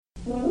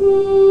You're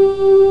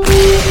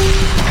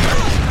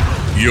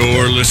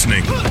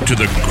listening to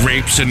the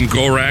Grapes and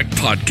Gorak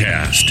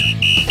podcast.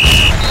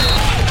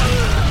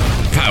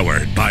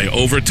 Powered by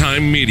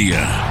Overtime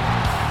Media.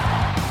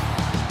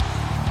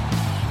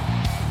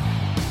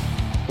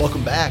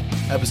 Welcome back.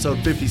 Episode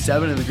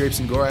 57 of the Grapes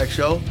and Gorak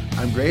Show.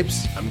 I'm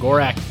Grapes. I'm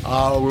Gorak.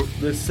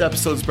 This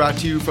episode is brought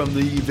to you from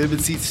the Vivid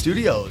Seats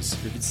Studios.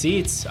 Vivid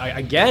Seats. I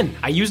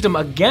used them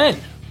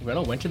again.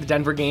 Went to the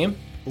Denver game.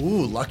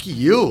 Ooh, lucky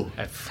you.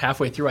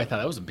 Halfway through, I thought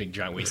that was a big,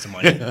 giant waste of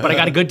money. But I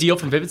got a good deal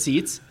from Vivid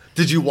Seats.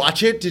 Did you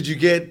watch it? Did you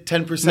get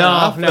 10%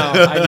 off?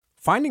 No.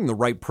 Finding the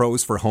right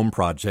pros for home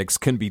projects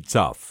can be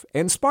tough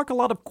and spark a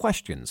lot of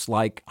questions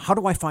like, how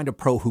do I find a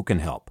pro who can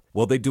help?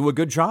 Will they do a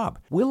good job?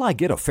 Will I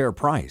get a fair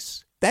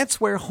price? That's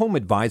where Home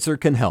Advisor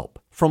can help.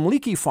 From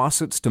leaky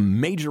faucets to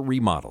major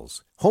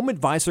remodels, Home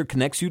Advisor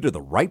connects you to the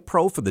right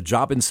pro for the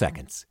job in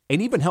seconds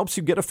and even helps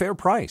you get a fair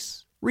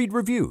price. Read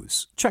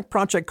reviews, check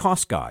project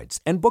cost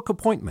guides, and book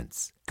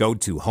appointments. Go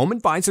to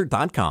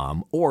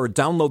homeadvisor.com or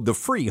download the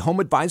free Home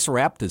Advisor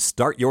app to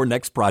start your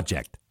next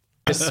project.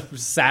 This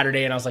was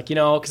Saturday, and I was like,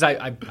 because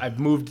I've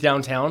moved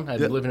downtown. I've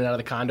been living out of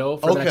the condo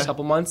for the next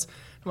couple months.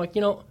 I'm like,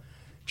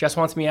 Jess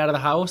wants me out of the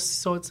house,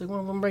 so it's like,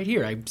 well, I'm right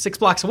here. I'm 6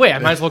 blocks away. I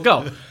might as well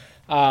go.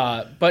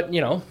 But,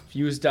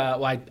 used,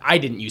 I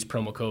didn't use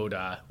promo code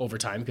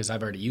Overtime because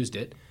I've already used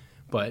it.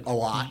 But a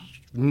lot.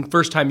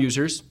 First-time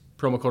users,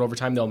 promo code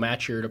Overtime, they'll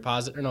match your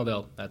deposit. Or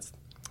no, that's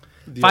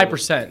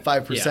 5%.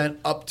 5%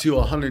 up to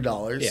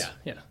 $100.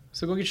 Yeah.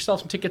 So go get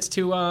yourself some tickets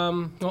to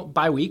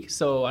bye week.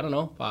 So, I don't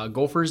know,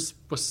 Gophers,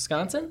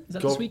 Wisconsin? Is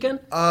that this weekend?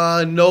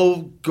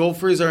 No,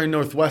 Gophers are in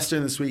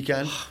Northwestern this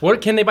weekend.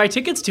 What can they buy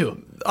tickets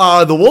to?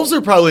 The Wolves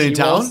are probably in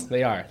T-Wolves? town.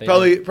 They are.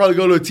 Probably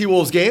go to a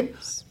T-Wolves game.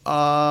 See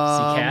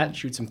Cat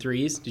shoot some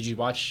threes. Did you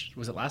watch,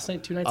 was it last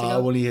night, 2 nights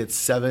ago? When he hit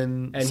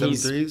seven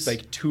he's threes.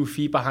 Like 2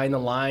 feet behind the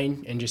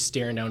line and just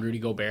staring down Rudy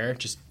Gobert,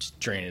 just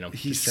draining him.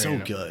 He's so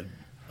good.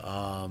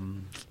 But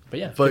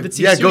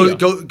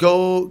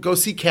go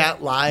see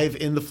Cat live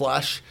in the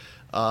flesh.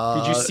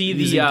 Did you see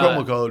the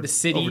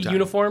city Overtime.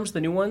 Uniforms, the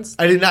new ones?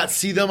 I did not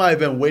see them. I've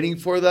been waiting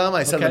for them.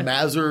 I saw the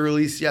Mavs were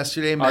released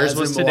yesterday. Ours Mavs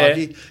was in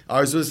Milwaukee. today.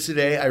 Ours was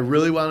today. I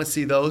really want to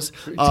see those.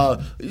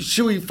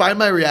 Should we find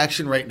my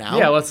reaction right now?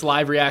 Yeah, let's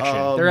live reaction.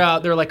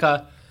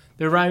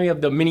 They remind me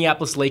of the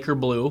Minneapolis Laker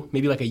blue,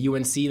 maybe like a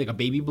UNC, like a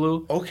baby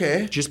blue.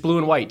 Okay. Just blue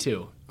and white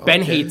too.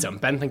 Ben hates them.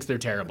 Ben thinks they're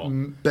terrible.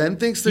 Ben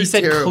thinks they're terrible. He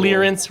said terrible.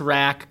 clearance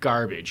rack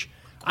garbage.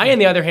 I, on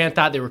the other hand,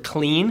 thought they were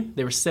clean.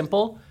 They were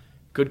simple,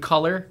 good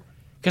color.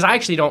 Because I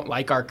actually don't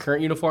like our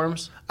current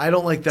uniforms. I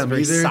don't like them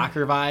it's a very either.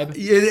 Soccer vibe. It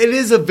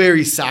is a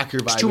very soccer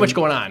vibe. There's too much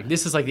going on.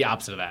 This is like the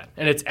opposite of that.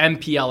 And it's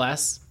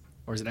MPLS,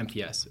 or is it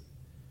MPS?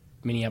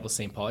 Minneapolis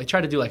St. Paul. I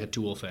tried to do like a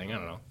dual thing. I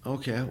don't know.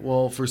 Okay.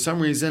 Well, for some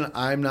reason,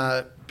 I'm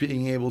not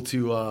being able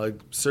to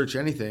search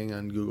anything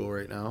on Google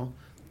right now.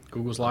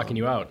 Google's locking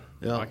you out.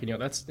 Yeah. Locking you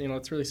out. That's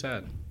really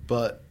sad.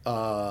 But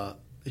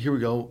here we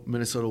go.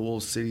 Minnesota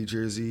Wolves City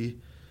jersey.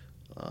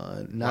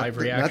 Live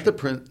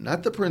reaction.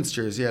 Not the Prince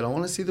jersey. I don't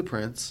want to see the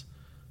Prince.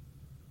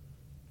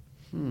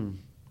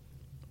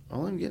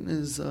 All I'm getting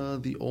is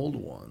the old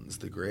ones,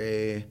 the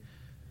gray.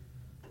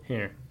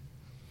 Here.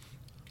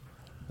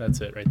 That's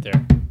it right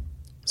there.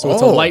 So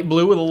it's a light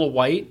blue with a little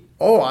white.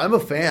 Oh, I'm a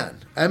fan.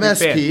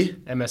 MSP.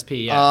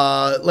 MSP,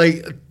 yeah.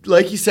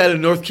 Like you said, a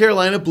North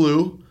Carolina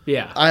blue.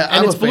 Yeah.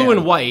 I'm it's a blue fan.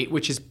 and white,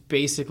 which is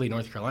basically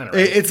North Carolina,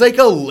 right? It's like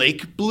a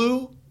lake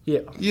blue.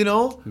 Yeah.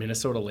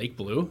 Minnesota Lake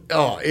blue.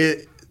 Oh,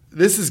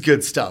 this is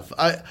good stuff.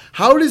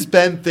 How does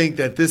Ben think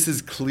that this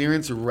is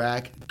clearance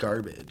rack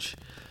garbage?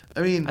 I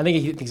mean, I think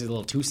he thinks it's a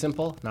little too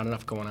simple. Not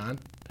enough going on.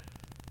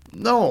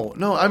 No.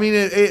 I mean,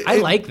 I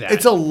like that.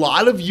 It's a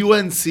lot of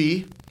UNC.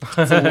 It's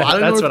a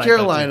lot of North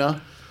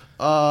Carolina.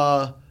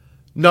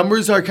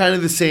 Numbers are kind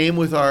of the same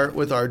with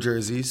our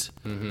jerseys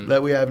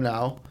that we have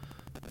now.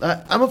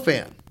 I'm a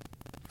fan.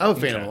 I'm a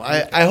fan of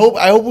them. I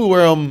hope we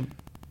wear them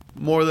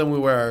more than we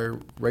wear our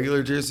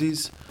regular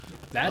jerseys.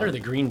 That or the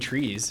green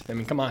trees. I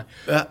mean, come on.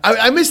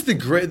 I miss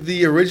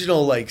the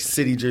original like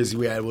city jersey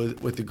we had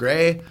with the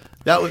gray.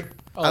 That was.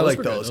 I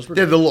like those. They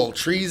have the little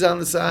trees on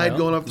the side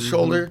going off the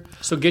shoulder.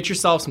 So get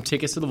yourself some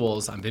tickets to the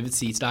Wolves on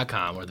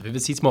VividSeats.com or the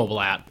Vivid Seats mobile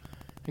app,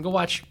 and go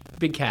watch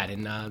Big Cat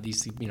in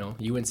these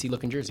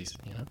UNC-looking jerseys.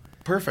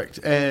 Perfect.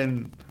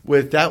 And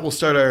with that, we'll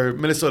start our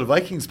Minnesota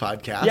Vikings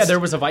podcast. Yeah, there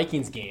was a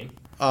Vikings game.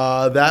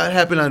 That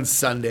happened on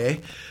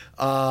Sunday.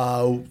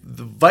 The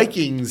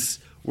Vikings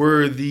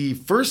were the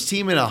first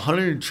team in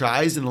 100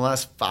 tries in the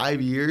last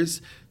 5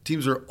 years.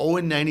 Teams were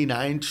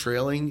 0-99,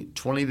 trailing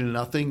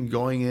 20-0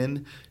 going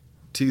in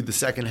to the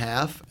second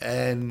half,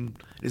 and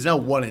is now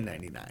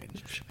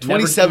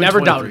 1-99. Never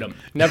doubted him.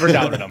 Never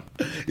doubted him.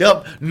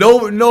 Yep.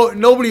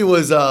 Nobody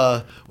was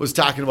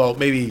talking about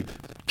maybe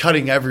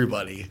cutting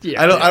everybody.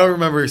 Yeah, I don't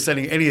remember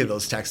sending any of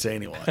those texts to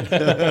anyone. Cut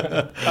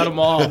them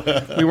all.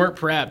 We weren't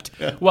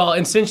prepped. Well,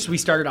 and since we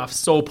started off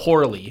so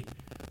poorly,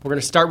 we're going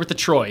to start with the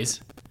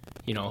Troys.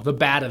 The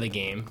bad of the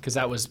game, because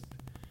that was.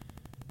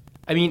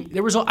 I mean,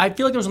 I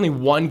feel like there was only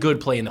one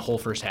good play in the whole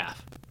first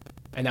half,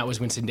 and that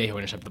was when Sendejo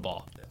intercepted the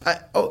ball.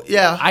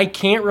 I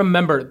can't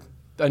remember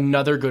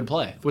another good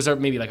play. Was there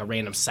maybe like a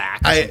random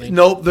sack or something?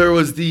 Nope, there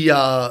was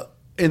the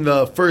in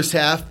the first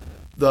half,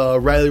 the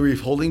Riley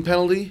Reef holding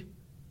penalty,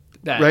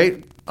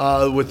 right?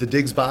 With the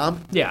Diggs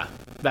bomb. Yeah,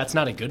 that's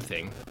not a good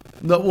thing.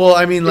 No, well,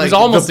 I mean, like was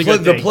almost a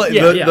good thing.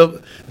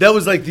 That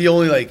was like the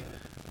only like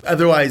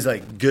otherwise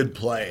like good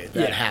play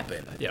that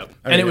happened. Yep,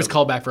 and it was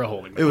called back for a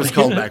holding. It was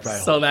called back by a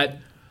holding. So that,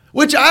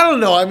 which I don't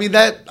know. I mean,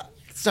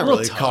 that's not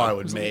really a call I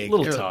would make.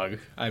 Little tug.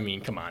 I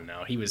mean, come on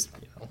now. He was,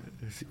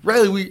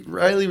 Riley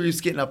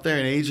Reef's getting up there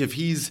in age. If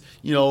he's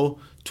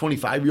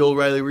 25-year-old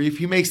Riley Reef,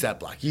 he makes that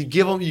block. You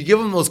give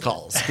him those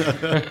calls.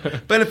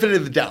 Benefit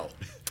of the doubt.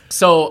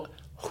 So,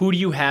 who do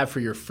you have for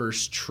your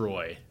first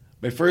Troy?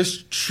 My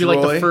first Troy. I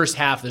feel like the first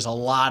half, there's a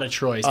lot of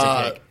Troys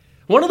to pick.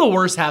 One of the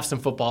worst halves in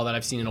football that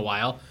I've seen in a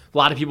while. A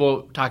lot of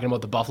people talking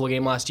about the Buffalo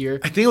game last year.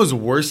 I think it was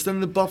worse than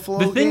the Buffalo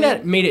game. The thing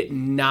that made it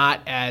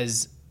not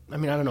as, I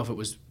don't know if it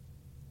was,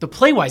 the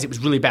play-wise, it was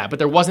really bad, but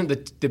there wasn't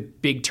the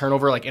big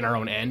turnover like in our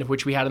own end,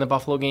 which we had in the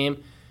Buffalo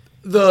game.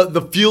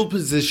 The field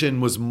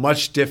position was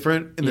much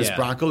different in this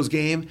Broncos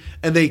game,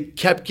 and they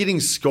kept getting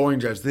scoring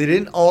drives. They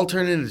didn't all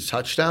turn into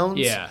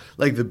touchdowns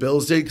like the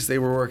Bills did because they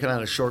were working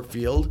on a short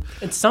field.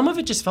 And some of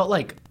it just felt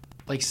like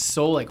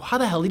how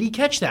the hell did he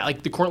catch that?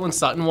 Like the Cortland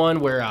Sutton one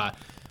where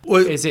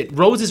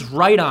Rhodes is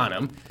right on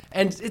him,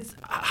 and it's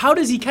how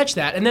does he catch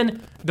that? And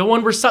then the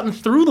one where Sutton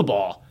threw the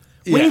ball.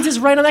 Waynes is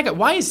right on that guy.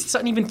 Why is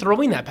Sutton even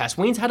throwing that pass?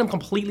 Waynes had him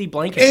completely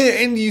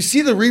blanketed. And you see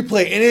the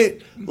replay, and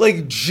it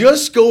like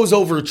just goes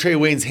over Trey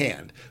Wayne's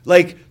hand,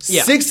 like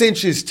 6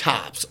 inches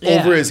tops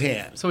over his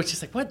hand. So it's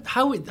just like, what?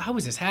 How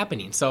is this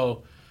happening?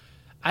 So,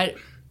 I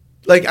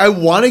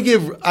want to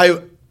give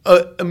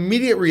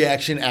immediate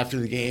reaction after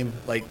the game,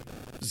 like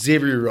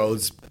Xavier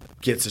Rhodes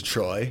gets a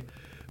Troy,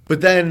 but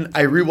then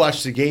I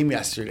rewatched the game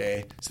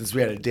yesterday since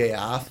we had a day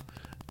off,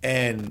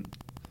 and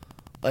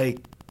like.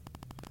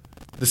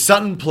 The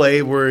Sutton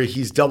play where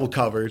he's double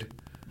covered,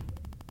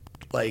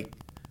 like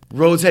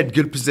Rhodes had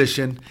good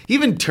position. He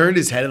even turned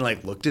his head and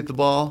like looked at the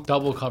ball.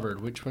 Double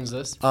covered. Which one's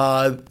this?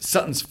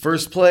 Sutton's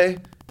first play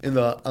on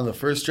the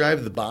first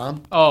drive, the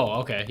bomb. Oh,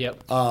 okay,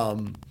 yep.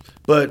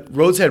 But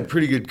Rhodes had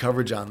pretty good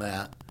coverage on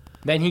that.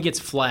 Then he gets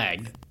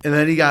flagged. And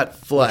then he got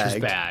flagged.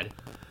 Which was bad.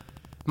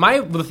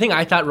 The thing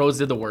I thought Rhodes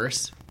did the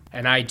worst,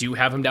 and I do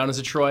have him down as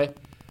a Troy,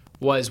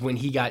 was when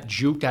he got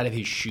juked out of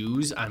his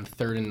shoes on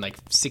 3rd and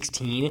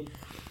 16.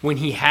 When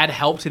he had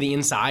help to the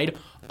inside,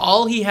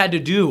 all he had to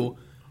do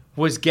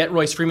was get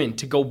Royce Freeman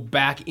to go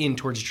back in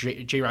towards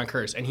J-Ron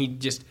Kearse, and he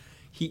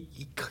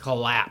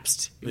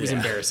collapsed. It was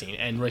embarrassing,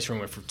 and Royce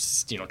Freeman went for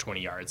 20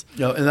 yards.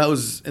 No, and that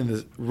was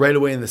right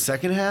away in the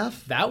second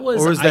half. That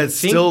was, or was that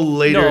still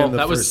later in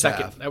the first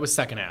half? That was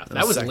second half.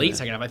 That was late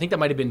second half. I think that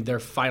might have been their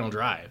final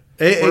drive.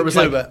 It was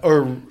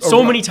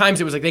many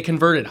times it was like they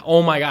converted.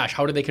 Oh my gosh,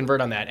 how did they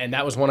convert on that? And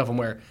that was one of them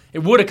where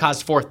it would have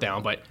caused 4th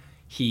down, but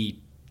he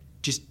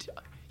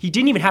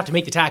didn't even have to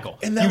make the tackle.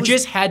 You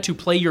just had to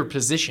play your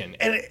position.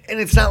 And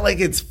it's not like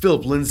it's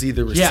Philip Lindsay,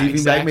 the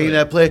receiving back, making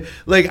that play.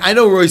 Like, I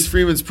know Royce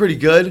Freeman's pretty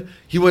good.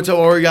 He went to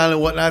Oregon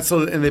and whatnot,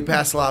 and they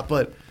pass a lot.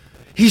 But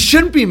he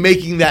shouldn't be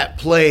making that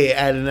play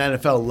at an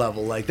NFL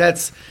level. Like,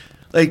 that's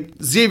like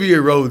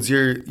Xavier Rhodes.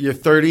 You're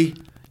 30.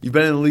 You've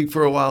been in the league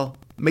for a while.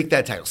 Make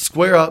that tackle.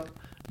 Square up.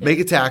 Make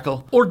a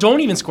tackle. Or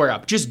don't even square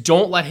up. Just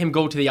don't let him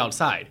go to the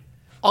outside.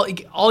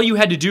 All you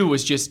had to do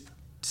was just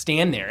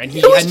stand there, and he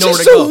had nowhere to go.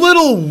 Just a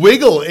little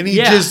wiggle, and he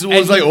just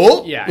was like,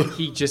 oh. Yeah,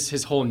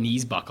 his whole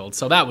knees buckled.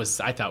 So that was,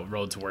 I thought,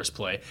 Rhodes' worst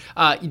play.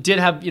 You did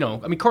have,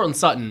 Cortland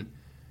Sutton,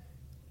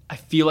 I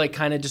feel like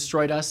kind of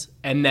destroyed us,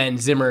 and then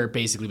Zimmer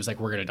basically was like,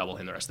 we're going to double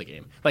him the rest of the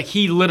game. Like,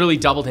 he literally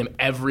doubled him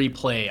every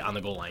play on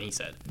the goal line, he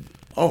said.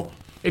 Oh.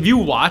 If you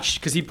watch,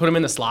 because he put him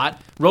in the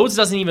slot, Rhodes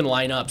doesn't even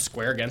line up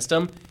square against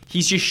him.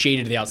 He's just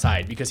shaded to the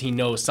outside because he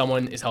knows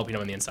someone is helping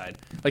him on the inside.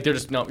 Like, they're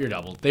just, no, you're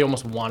doubled. They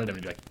almost wanted him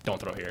to be like, don't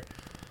throw here.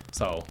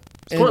 So,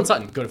 Cortland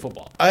Sutton, good at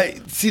football. I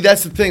see.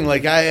 That's the thing.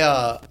 Like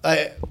I've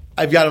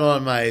got him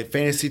on my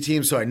fantasy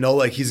team, so I know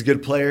like he's a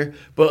good player.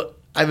 But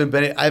I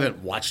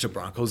haven't watched a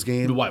Broncos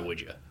game. Why would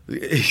you?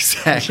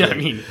 Exactly. I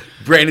mean,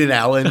 Brandon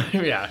Allen.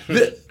 Yeah,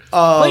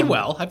 played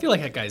well. I feel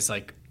like that guy's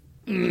like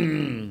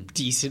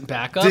decent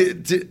backup.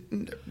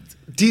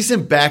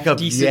 Decent backup.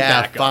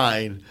 Backup.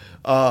 Fine.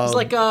 He's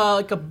like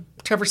a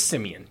Trevor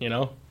Siemian,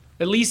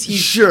 At least he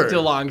still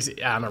belongs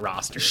on a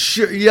roster.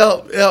 Sure,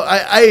 yeah,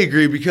 I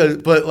agree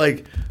but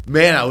like,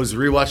 man, I was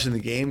rewatching the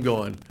game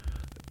going,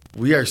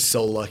 we are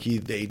so lucky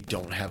they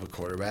don't have a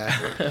quarterback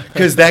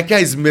because that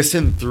guy's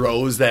missing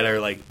throws that are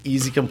like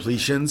easy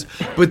completions,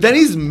 but then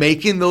he's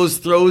making those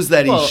throws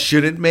that he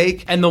shouldn't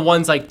make, and the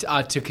ones like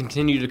to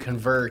continue to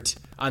convert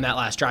on that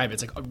last drive.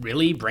 It's like, oh,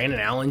 really? Brandon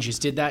Allen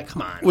just did that?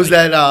 Come on. Was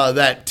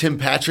that Tim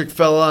Patrick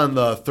fella on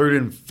the 3rd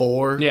and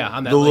 4? Yeah,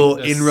 on that the little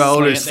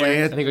in-route or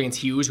slant. I think against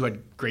Hughes, who had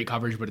great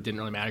coverage, but it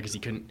didn't really matter because he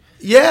couldn't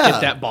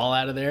get that ball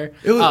out of there.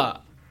 I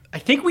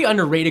think we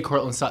underrated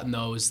Cortland Sutton,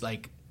 though,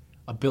 like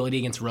ability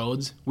against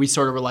Rhodes. We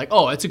sort of were like,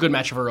 oh, it's a good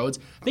matchup for Rhodes.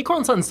 I think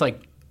Cortland Sutton's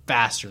like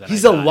faster than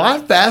He's I a thought.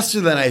 lot faster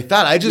than I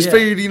thought. I just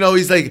figured,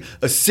 he's like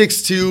a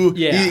 6'2".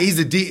 Yeah.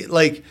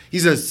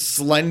 He's a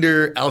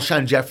slender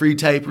Alshon Jeffrey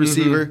type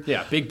receiver.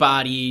 Yeah, big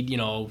bodied,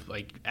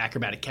 like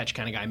acrobatic catch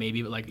kind of guy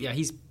maybe, but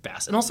he's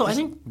fast. And also, I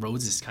think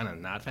Rhodes is kind of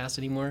not fast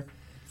anymore.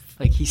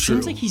 Like he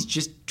seems like he's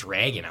just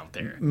dragging out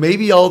there.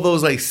 Maybe all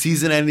those like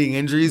season-ending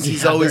injuries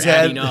he's always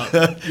had.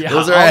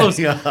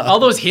 All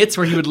those hits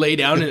where he would lay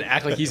down and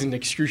act like he's in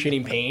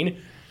excruciating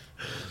pain.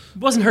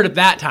 Wasn't hurt at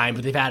that time,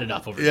 but they've added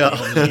up over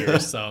the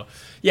years. So,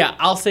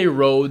 I'll say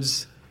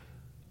Rhodes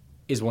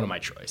is one of my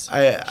choice.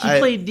 He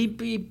played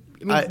deep.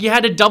 You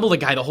had to double the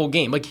guy the whole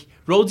game. Like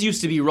Rhodes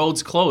used to be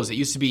Rhodes close. It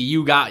used to be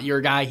you got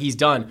your guy, he's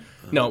done.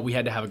 No, we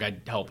had to have a guy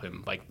help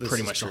him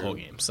pretty much the whole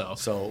game. So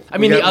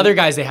the other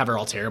guys they have are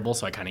all terrible,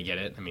 so I kind of get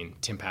it. I mean,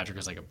 Tim Patrick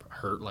was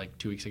hurt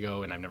 2 weeks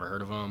ago, and I've never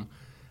heard of him.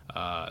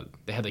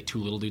 They had 2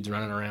 little dudes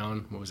running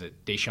around. What was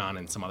it? Deshaun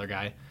and some other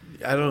guy.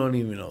 I don't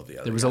even know the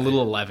other. There was a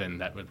little 11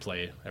 that would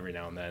play every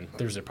now and then.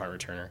 There's a punt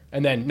returner,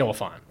 and then Noah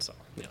Fant. So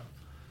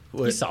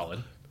he's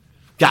solid.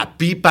 Got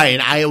beat by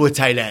an Iowa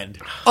tight end.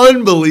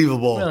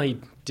 Unbelievable. Well, he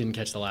didn't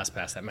catch the last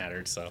pass that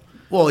mattered. So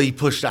he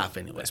pushed off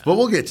anyways. But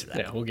we'll get to that.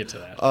 Yeah, we'll get to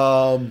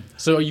that.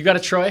 So you got a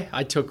Troy?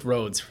 I took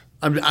Rhodes.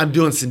 I'm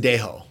doing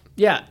Sendejo.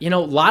 Yeah, a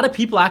lot of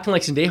people acting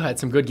like Sendejo had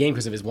some good game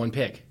because of his one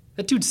pick.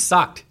 That dude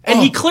sucked, and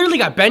he clearly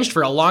got benched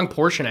for a long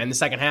portion in the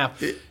second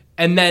half.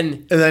 And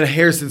then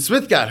Harrison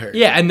Smith got hurt.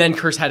 Yeah, and then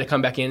Kearse had to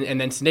come back in,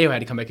 and then Sendejo had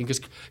to come back in because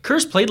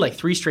Kearse played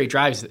 3 straight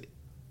drives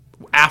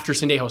after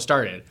Sendejo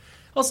started.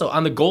 Also,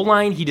 on the goal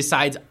line, he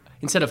decides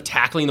instead of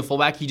tackling the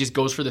fullback, he just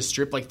goes for the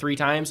strip 3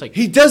 times.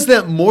 He does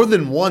that more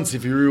than once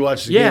if you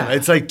rewatch the game.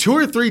 It's 2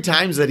 or 3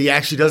 times that he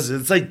actually does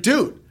it. It's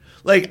dude,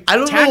 I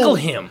don't tackle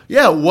him.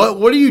 Yeah,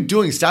 what are you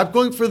doing? Stop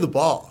going for the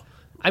ball.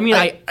 I mean,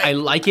 I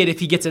like it if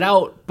he gets it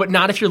out, but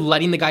not if you're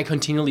letting the guy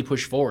continually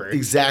push forward.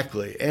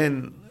 Exactly.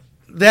 And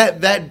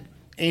that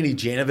Andy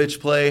Janovich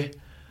play,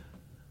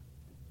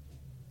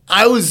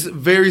 I was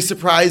very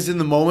surprised in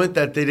the moment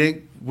that they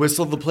didn't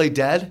whistle the play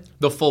dead.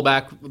 The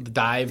fullback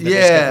dive that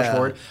they push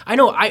forward. I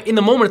know, in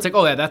the moment it's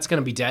that's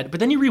going to be dead. But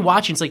then you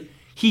rewatch and it's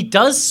he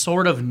does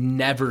sort of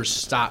never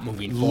stop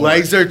moving forward.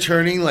 Legs are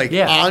turning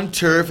on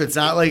turf. It's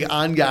not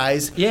on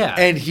guys. Yeah.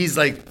 And he's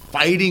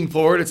fighting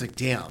forward. It's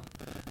damn.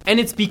 And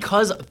it's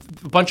because a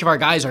bunch of our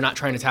guys are not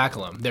trying to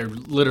tackle him. They're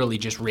literally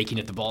just raking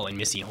at the ball and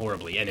missing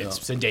horribly. And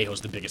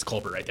Sendejo's the biggest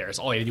culprit right there.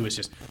 So all he had to do was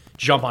just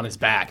jump on his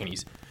back, and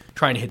he's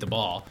trying to hit the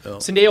ball. Oh.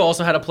 Sendejo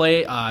also had a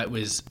play. It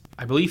was,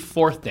 I believe,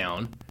 4th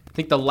down. I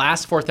think the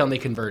last 4th down they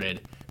converted,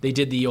 they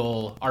did the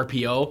old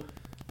RPO.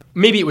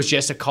 Maybe it was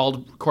just a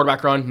called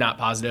quarterback run, not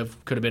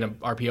positive. Could have been an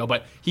RPO,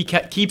 but he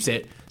keeps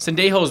it.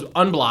 Sendejo's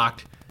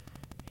unblocked.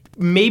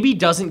 Maybe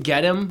doesn't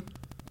get him,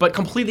 but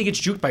completely gets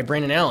juked by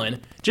Brandon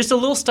Allen. Just a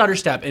little stutter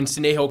step, and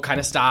Sendejo kind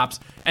of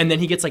stops, and then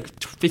he gets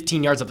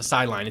 15 yards up the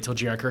sideline until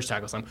Jayron Kearse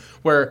tackles him,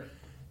 where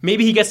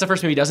maybe he gets the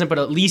first, maybe he doesn't, but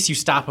at least you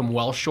stop him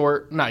well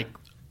short. Not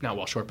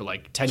well short,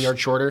 but 10 yards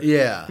shorter.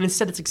 Yeah. And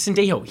instead it's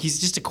Sendejo. He's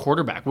just a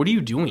quarterback. What are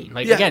you doing?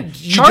 Again,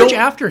 charge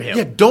after him.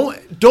 Yeah,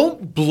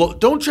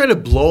 don't try to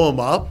blow him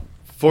up.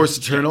 Force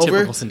a turnover.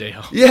 Typical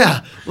Sendejo.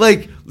 Yeah,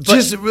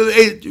 just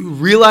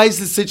realize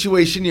the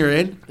situation you're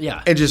in.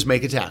 Yeah. And just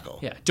make a tackle.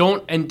 Yeah.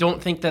 Don't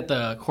think that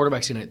the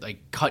quarterback's gonna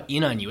cut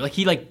in on you.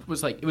 It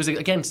was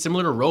again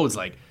similar to Rhodes.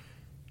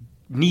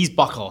 Knees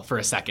buckle for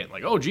a second.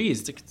 Oh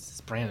geez,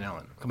 it's Brandon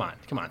Allen. Come on,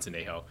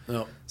 Sendejo.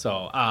 No.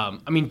 So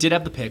did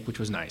have the pick, which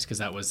was nice because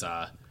that was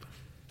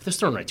just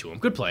thrown right to him.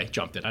 Good play,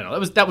 jumped it. I know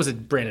that was a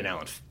Brandon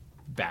Allen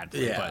bad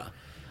play, but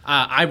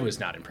I was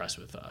not impressed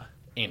with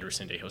Andrew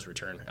Sendejo's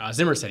return.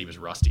 Zimmer said he was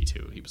rusty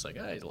too. He was he's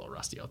a little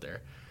rusty out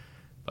there.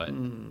 But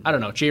I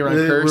don't know. Jayron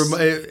Kearse.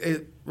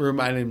 It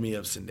reminded me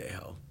of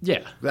Sendejo.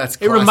 Yeah, that's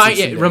it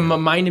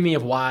reminded me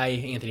of why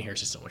Anthony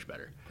Harris is so much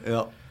better.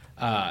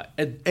 Yeah,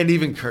 and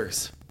even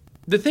Kearse.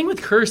 The thing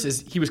with Kearse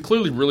is he was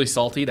clearly really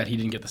salty that he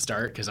didn't get the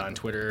start because on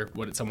Twitter,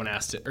 someone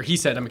asked it, or he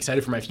said, "I'm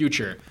excited for my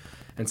future,"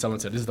 and someone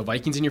said, "Is the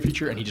Vikings in your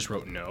future?" And he just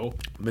wrote no.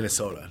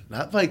 Minnesota,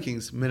 not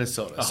Vikings,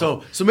 Minnesota.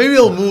 Oh. So maybe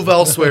he'll move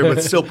elsewhere,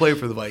 but still play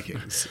for the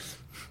Vikings.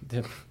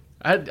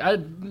 I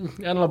don't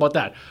know about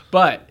that,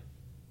 but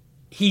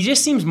he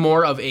just seems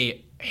more of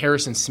a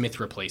Harrison Smith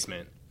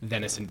replacement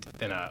than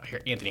a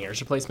Anthony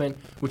Harris replacement,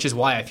 which is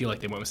why I feel like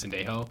they went with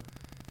Sendejo.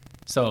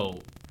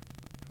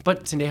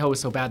 But Sendejo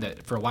was so bad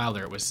that for a while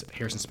there it was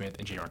Harrison Smith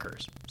and Jayron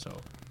Kearse. So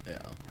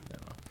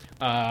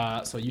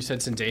yeah. So you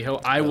said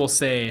Sendejo. I will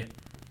say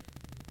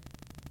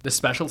the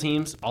special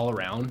teams all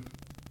around.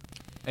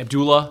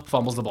 Abdullah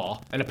fumbles the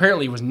ball and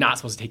apparently was not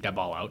supposed to take that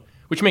ball out,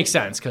 which makes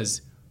sense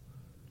because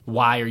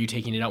why are you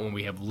taking it out when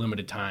we have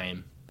limited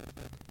time?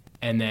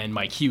 And then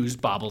Mike Hughes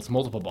bobbles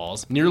multiple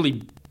balls,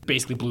 nearly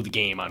basically blew the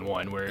game on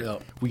one where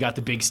we got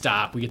the big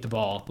stop, we get the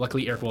ball.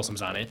 Luckily, Eric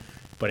Wilson's on it.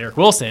 But Eric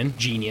Wilson,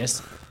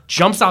 genius,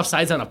 jumps off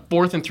sides on a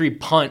 4th and 3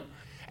 punt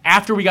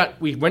after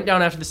we went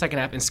down after the second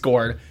half and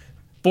scored,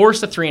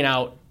 forced a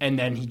 3-and-out, and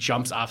then he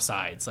jumps off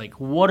sides.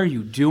 What are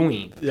you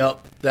doing?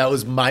 Yep, that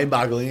was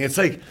mind-boggling. It's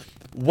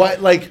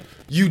what?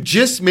 You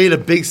just made a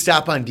big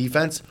stop on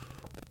defense.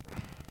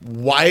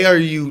 why are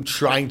you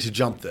trying to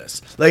jump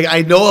this? Like,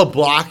 I know a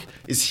block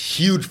is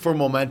huge for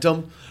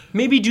momentum.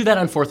 Maybe do that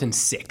on 4th and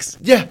 6.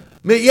 Yeah.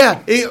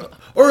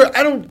 Or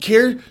I don't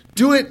care.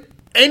 Do it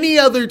any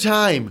other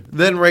time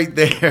than right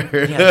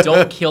there. Yeah,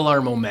 don't kill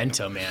our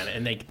momentum, man.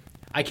 And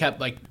I kept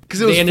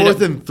because it was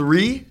 4th and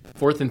 3.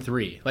 4th and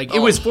 3. It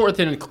was 4th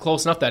and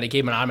close enough that it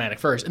gave him an automatic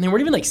first. And they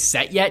weren't even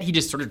set yet. He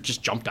just sort of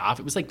just jumped off.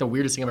 It was the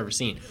weirdest thing I've ever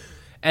seen.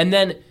 And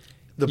then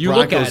the you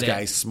Broncos look at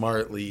guy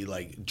smartly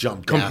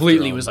jumped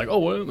completely. After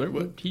Was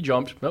what? He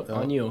jumped. Nope,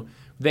 on you.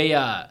 They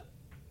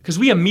because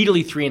we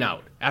immediately 3 and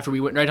out after we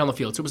went right down the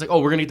field. So it was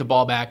we're gonna get the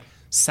ball back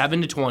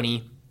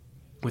 7-20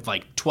 with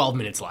 12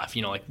 minutes left.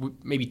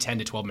 Maybe 10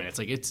 to 12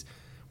 minutes.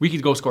 We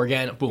could go score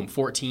again. Boom,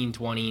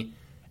 14-20.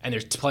 And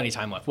there's plenty of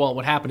time left. Well,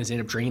 what happened is they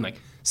ended up draining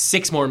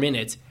 6 more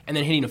minutes and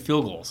then hitting a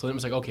field goal. So then it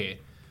was okay,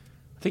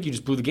 I think you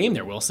just blew the game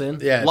there, Wilson.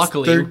 Yeah,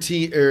 luckily, it's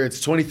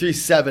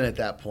 23-7 at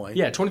that point.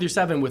 Yeah,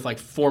 23-7 with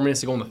 4 minutes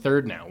to go in the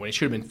third now. When it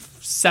should have been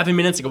 7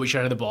 minutes ago, we should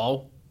have had the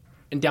ball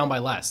and down by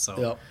less.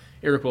 So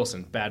Eric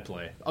Wilson, bad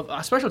play.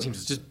 Special teams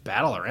was just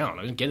bad all around.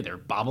 I didn't get it. They were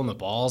bobbling the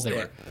balls. They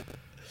were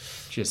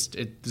just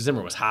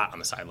Zimmer was hot on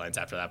the sidelines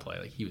after that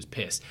play. He was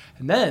pissed.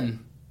 And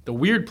then the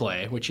weird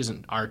play, which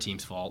isn't our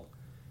team's fault.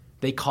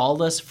 They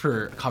called us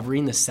for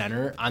covering the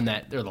center on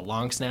that, or the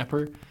long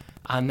snapper,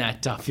 on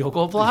that field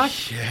goal block.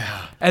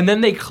 Yeah. And then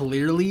they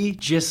clearly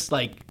just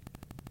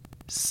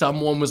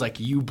someone was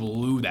you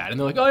blew that. And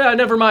they're oh yeah,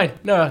 never mind.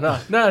 No, no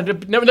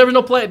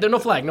play. There's no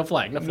flag. No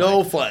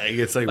flag.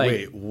 It's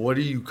wait, what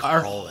are you calling?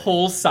 Our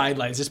whole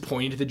sidelines just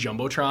pointing to the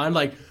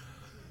Jumbotron.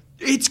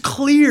 It's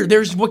clear.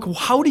 There's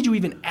how did you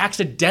even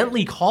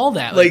accidentally call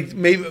that?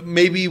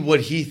 Maybe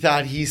what he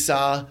thought he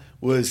saw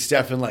was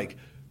Stefan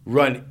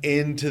run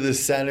into the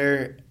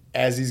center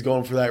as he's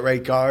going for that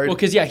right guard. Well,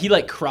 because,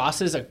 he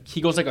crosses,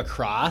 he goes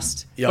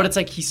across, but it's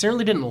he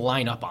certainly didn't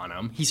line up on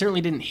him. He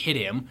certainly didn't hit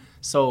him.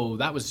 So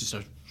that was just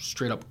a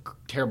straight up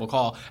terrible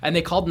call. And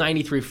they called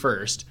 93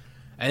 first,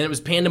 and it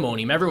was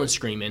pandemonium. Everyone's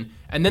screaming.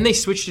 And then they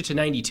switched it to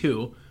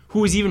 92, who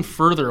was even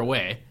further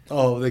away.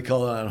 Oh, they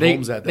called it on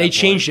Holmes at that They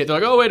changed it.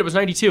 They're oh, wait, it was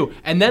 92.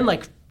 And then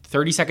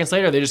 30 seconds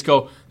later, they just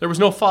go, there was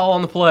no foul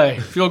on the play.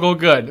 Field goal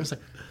good. It was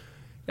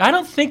I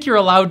don't think you're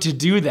allowed to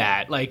do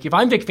that. If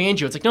I'm Vic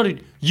Fangio, it's no,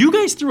 dude, you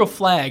guys threw a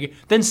flag,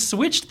 then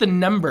switched the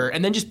number,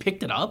 and then just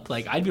picked it up.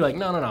 I'd be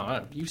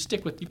no. You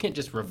stick with, you can't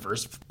just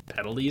reverse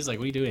penalties. What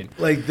are you doing?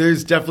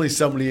 There's definitely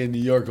somebody in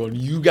New York going,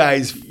 you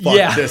guys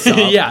fucked this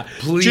up. Yeah.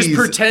 Please. Just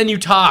pretend you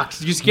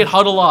talked. Just get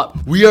huddled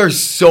up. We are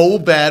so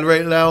bad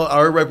right now.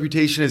 Our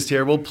reputation is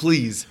terrible.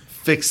 Please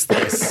fix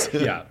this.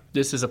 Yeah,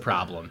 this is a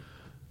problem.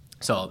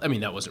 So,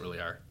 that wasn't really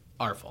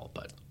our fault,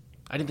 but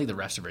I didn't think the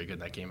refs are very good in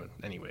that game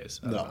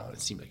anyways. No.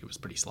 It seemed like it was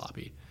pretty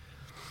sloppy.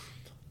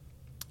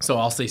 So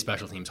I'll say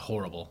special teams,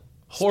 horrible.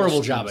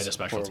 Horrible job by the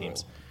special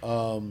teams.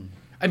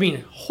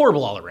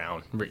 Horrible all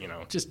around,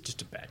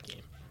 just a bad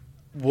game.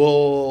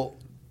 Well,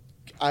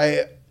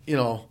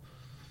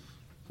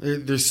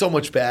 there's so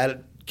much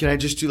bad. Can I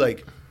just do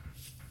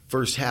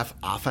first half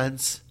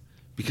offense?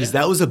 Because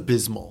that was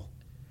abysmal.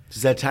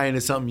 Does that tie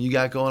into something you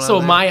got going on?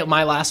 So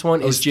my last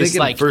one is just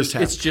first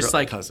half it's just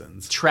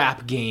Cousins.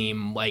 Trap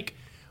game.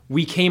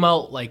 We came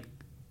out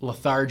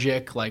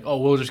lethargic, we're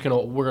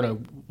gonna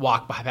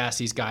walk past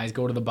these guys,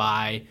 go to the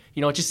bye.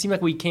 It just seemed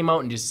like we came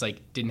out and just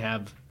didn't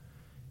have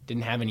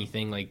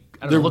anything. I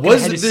don't know, looking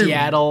ahead to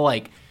Seattle,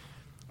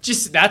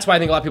 just that's why I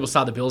think a lot of people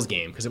saw the Bills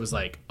game because it was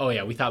oh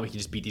yeah, we thought we could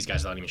just beat these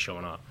guys without even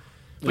showing up.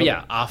 But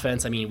yeah,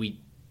 offense. We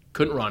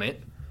couldn't run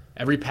it.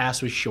 Every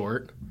pass was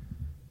short.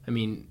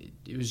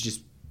 It was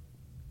just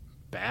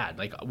bad.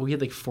 We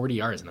had 40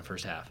 yards in the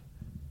first half.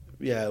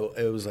 Yeah,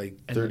 it was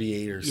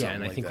 38 or something. Yeah,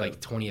 and I think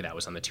 20 of that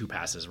was on the 2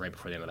 passes right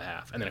before the end of the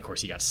half. And then, of course,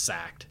 he got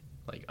sacked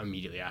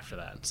immediately after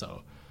that.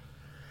 So,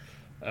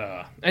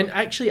 and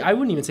actually, I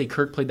wouldn't even say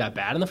Kirk played that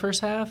bad in the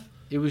first half.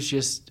 It was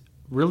just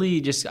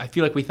really I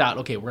feel like we thought,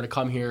 okay, we're going to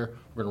come here,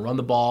 we're going to run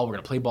the ball, we're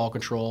going to play ball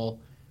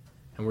control,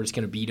 and we're just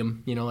going to beat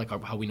him,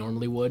 how we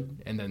normally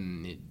would. And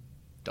then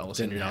all of a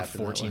sudden you're down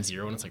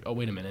 14-0, and it's oh,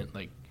 wait a minute,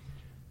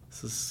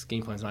 this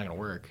game plan's not going to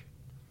work.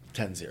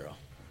 10-0.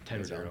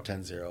 10-0.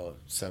 10-0,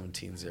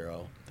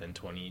 17-0. Then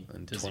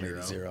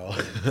 20-0.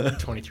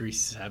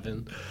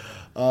 23-7.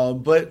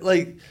 But,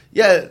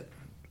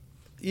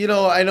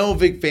 I know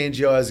Vic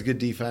Fangio has a good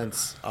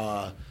defense.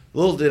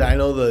 Little did I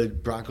know the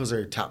Broncos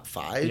are top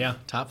 5. Yeah,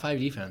 top 5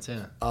 defense,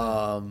 yeah.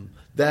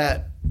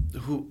 That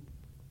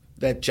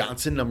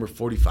Johnson, number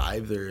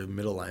 45, their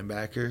middle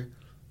linebacker,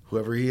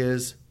 whoever he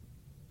is,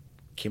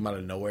 came out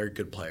of nowhere.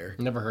 Good player.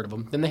 Never heard of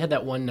him. Then they had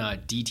that one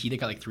DT that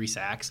got 3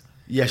 sacks.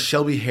 Yeah,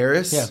 Shelby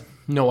Harris. Yeah,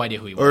 no idea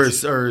who he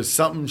was. Or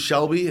something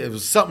Shelby. It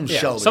was something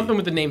Shelby. Something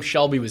with the name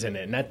Shelby was in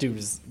it, and that dude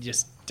was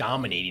just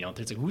dominating out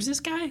there. It's who's this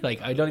guy?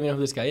 I don't even know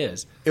who this guy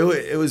is.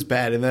 It was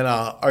bad. And then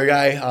our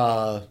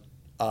guy,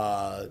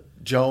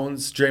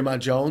 Jones, Draymond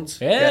Jones.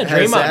 Yeah,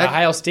 Draymond,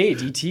 Ohio State,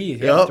 DT.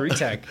 Yeah, 3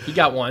 tech. He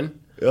got 1.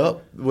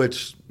 Yep,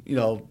 which,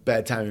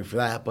 bad timing for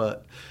that.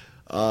 But,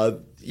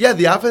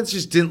 the offense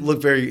just didn't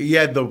look very – he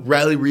had the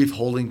Riley Reef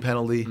holding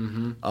penalty.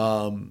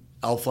 Mm-hmm.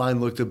 Elflein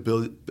looked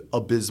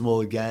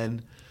abysmal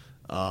again.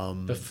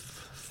 The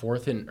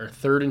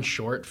third and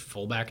short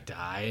fullback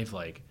dive.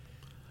 Like,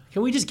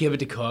 can we just give it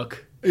to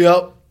Cook?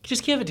 Yep.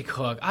 Just give it to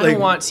Cook. I don't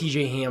want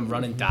C.J. Ham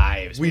running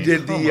dives. We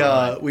did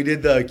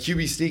the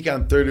QB sneak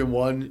on 3rd and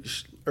 1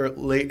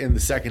 late in the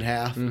second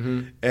half,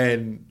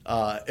 and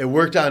it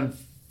worked on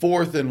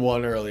 4th and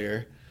 1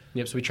 earlier.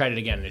 Yep, so we tried it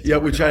again.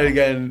 We tried it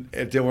again.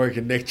 It didn't work,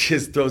 and Nick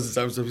just throws his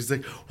arms up. He's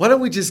like, "Why don't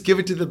we just give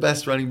it to the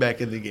best running back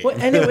in the game?" Well,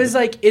 and it was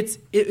like it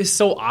was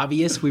so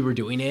obvious we were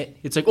doing it.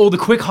 It's like, oh, the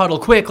quick huddle,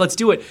 quick, let's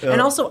do it. Yeah.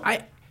 And also,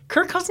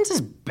 Kirk Cousins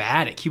is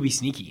bad at QB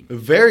sneaking.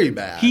 Very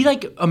bad. He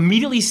like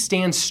immediately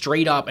stands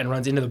straight up and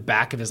runs into the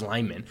back of his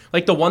lineman.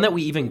 Like the one that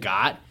we even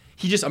got,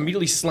 he just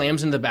immediately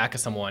slams into the back of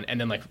someone and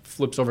then like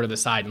flips over to the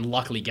side and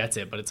luckily gets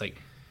it. But it's like,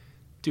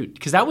 dude,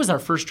 because that was our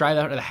first drive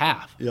out of the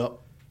half. Yep.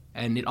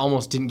 And it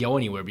almost didn't go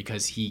anywhere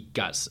because he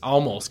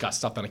almost got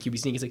stuffed on a QB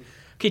sneak. It's like,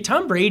 okay,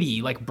 Tom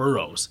Brady like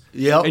burrows.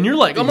 Yep. And you're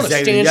like, I'm going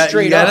to stand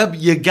straight up.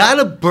 You got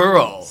to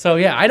burrow. So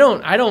yeah,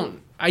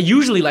 I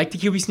usually like the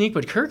QB sneak,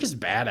 but Kirk is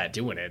bad at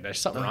doing it. There's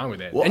something wrong with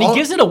it. Well, and he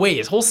gives it away.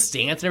 His whole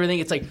stance and everything,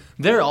 it's like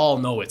they all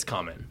know it's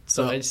coming.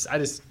 So I just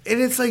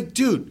and it's like,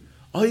 dude,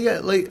 all you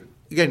got, like,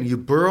 again, you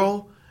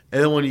burrow,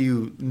 and then when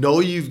you know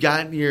you've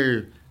gotten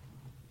your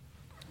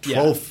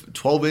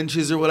 12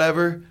 inches or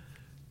whatever,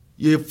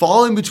 you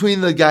fall in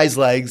between the guy's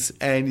legs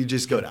and you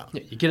just go down.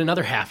 Yeah, you get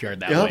another half yard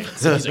that way.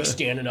 So he's like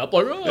standing up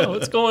like, oh,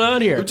 what's going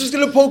on here? I'm just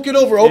going to poke it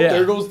over. Oh,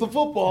 there goes the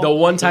football. The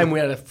one time we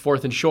had a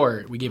 4th and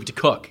short, we gave it to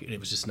Cook. And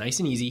it was just nice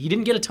and easy. He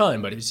didn't get a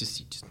ton, but it was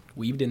he just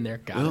weaved in there,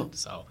 got it.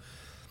 So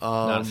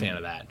not a fan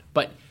of that.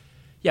 But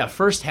yeah,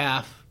 first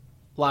half,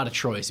 a lot of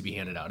Troy's to be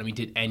handed out. I mean,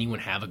 did anyone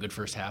have a good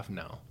first half?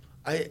 No.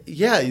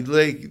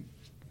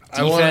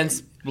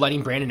 Defense,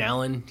 letting Brandon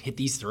Allen hit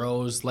these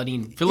throws,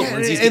 letting Philip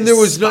Lindsay and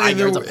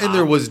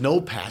there was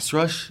no pass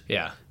rush.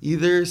 Yeah.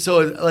 Either. So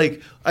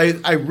like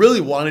I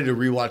really wanted to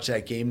rewatch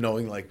that game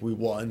knowing like we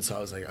won. So I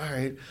was like, all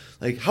right,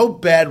 like how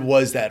bad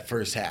was that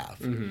first half?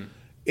 Mm-hmm.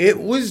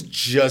 It was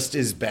just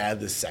as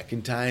bad the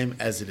second time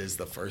as it is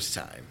the first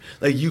time.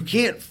 Like you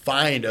can't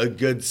find a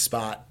good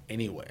spot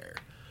anywhere.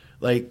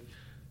 Like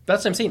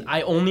that's what I'm saying.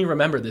 I only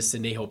remember this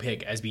Sendejo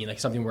pick as being like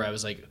something where I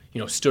was like,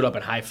 stood up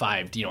and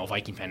high-fived, a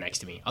Viking fan next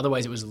to me.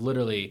 Otherwise, it was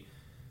literally,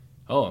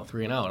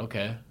 3 and out,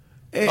 okay.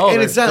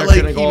 And it's not like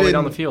going to go all the way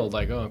down the field.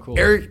 Like, oh, cool.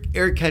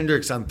 Eric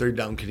Kendricks on 3rd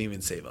down couldn't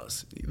even save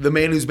us. The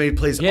man who's made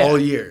plays all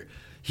year.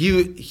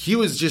 He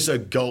was just a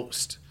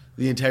ghost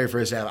the entire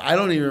first half. I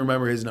don't even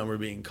remember his number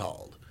being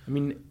called. I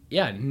mean,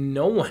 yeah,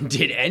 no one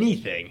did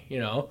anything,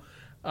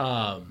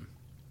 That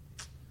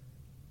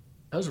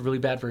was a really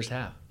bad first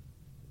half.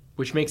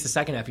 Which makes the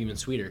second half even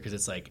sweeter because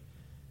it's like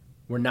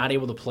we're not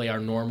able to play our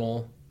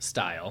normal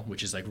style,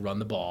 which is like run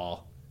the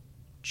ball,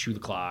 chew the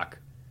clock,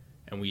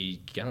 and we,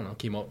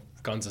 came out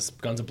guns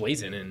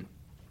a-blazing and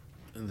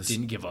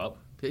didn't give up.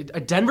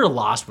 A Denver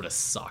loss would have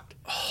sucked.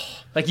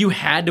 Like you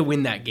had to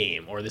win that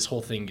game or this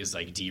whole thing is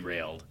like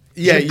derailed.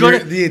 Yeah,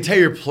 the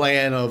entire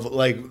plan of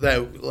like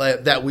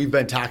that we've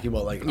been talking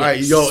about. Like, all right,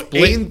 you go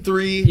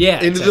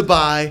 8-3 into the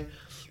bye.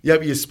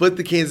 Yep, you split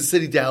the Kansas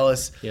City,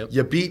 Dallas. Yep.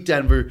 You beat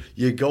Denver.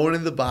 You go into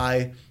the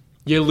bye.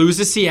 You lose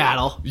to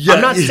Seattle. Yeah,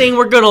 I'm not saying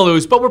we're going to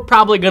lose, but we're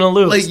probably going to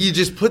lose. Like, you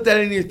just put that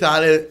in your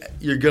thought.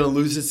 You're going to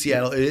lose to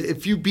Seattle.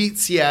 If you beat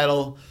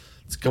Seattle,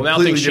 it's completely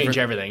now things different. Change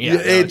everything. Yeah,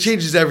 it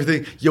changes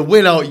everything. You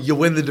win out. You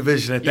win the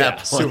division at that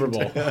point. Super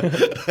Bowl.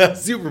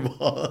 Super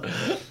Bowl.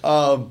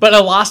 But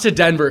a loss to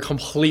Denver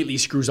completely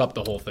screws up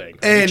the whole thing.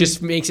 It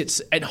just makes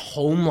it at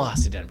home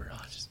loss to Denver.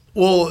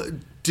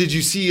 Did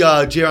you see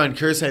Jaron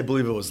Kearse, I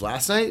believe it was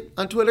last night,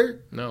 on Twitter?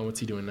 No, what's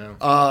he doing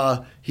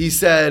now? He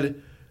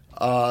said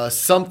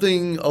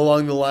something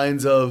along the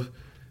lines of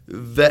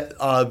that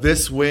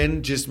this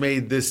win just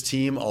made this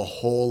team a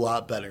whole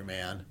lot better,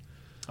 man.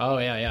 Oh,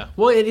 yeah.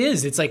 Well, it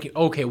is. It's like,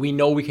 okay, we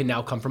know we can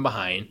now come from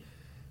behind.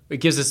 It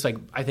gives us, like,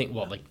 I think,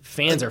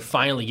 fans are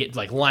finally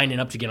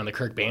lining up to get on the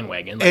Kirk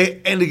bandwagon.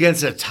 And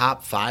against a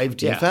top 5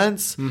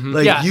 defense. Yeah.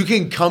 Mm-hmm. You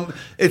can come.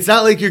 It's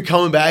not like you're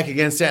coming back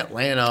against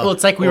Atlanta. Well,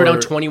 it's like we were down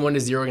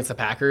 21-0 against the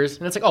Packers.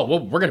 And it's like,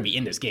 we're going to be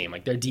in this game.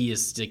 Like, their D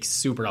is like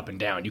super up and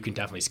down. You can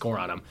definitely score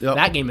on them. Yep.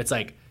 That game, it's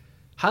like,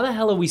 how the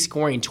hell are we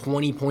scoring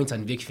 20 points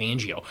on Vic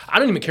Fangio? I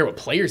don't even care what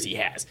players he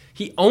has.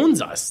 He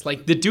owns us.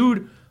 Like, the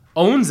dude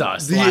owns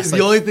us.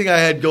 The only thing I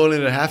had going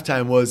in at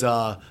halftime was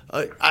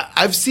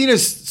I've seen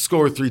us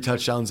score 3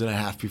 touchdowns in a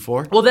half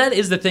before. Well, that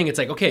is the thing. It's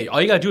like, okay,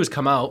 all you got to do is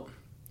come out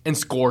and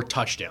score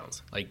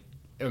touchdowns. Like,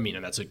 I mean,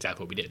 and that's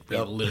exactly what we did. We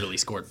literally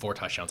scored 4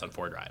 touchdowns on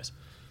 4 drives.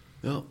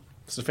 Yep.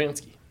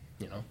 Stefanski,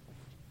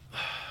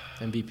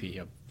 MVP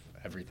of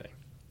everything.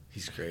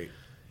 He's great.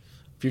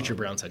 Future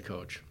Browns head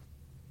coach.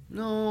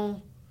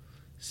 No,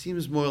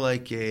 seems more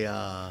like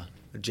a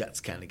Jets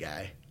kind of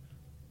guy.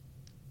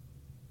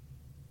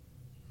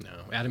 No,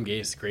 Adam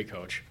Gase is a great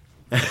coach.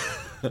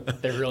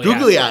 They're really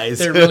googly happy. eyes.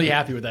 They're really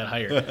happy with that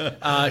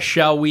hire.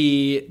 Shall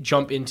we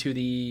jump into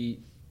the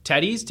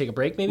Teddies? Take a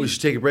break, maybe? We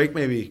should take a break,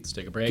 maybe. Let's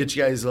take a break. Get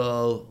you guys a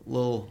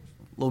little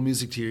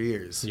music to your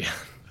ears. Yeah.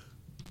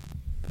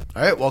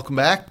 All right, welcome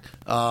back.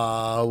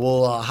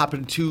 We'll hop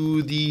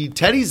into the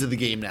teddies of the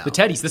game now. The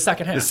teddies, the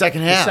second half. The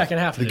second half. The second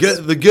half. Of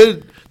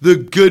the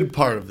good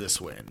part of this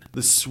win.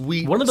 The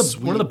sweet one of the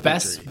victory.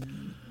 best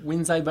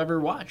wins I've ever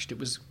watched. It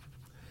was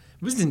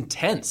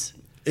intense.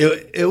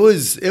 It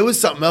was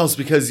something else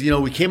because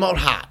we came out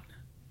hot.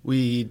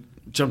 We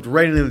jumped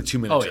right into the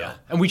 2-minute drill. Yeah,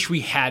 and which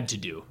we had to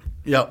do.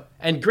 Yep.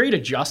 And great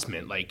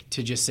adjustment, like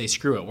to just say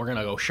screw it, we're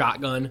gonna go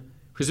shotgun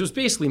because it was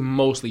basically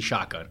mostly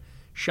shotgun.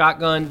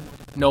 Shotgun,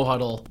 no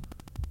huddle,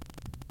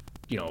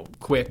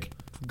 quick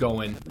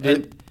going.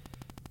 And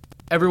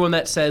everyone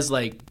that says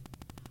I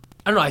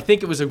don't know, I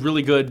think it was a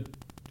really good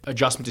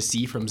adjustment to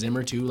see from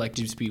Zimmer too, to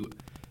just be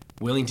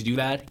willing to do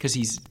that because a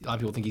lot of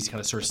people think he's kind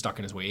of sort of stuck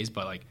in his ways,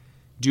 but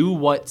do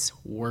what's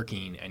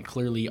working, and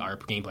clearly our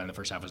game plan in the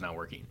first half was not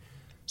working.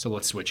 So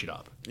let's switch it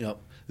up. Yep.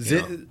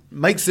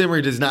 Mike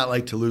Zimmer does not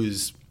like to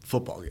lose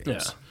football games.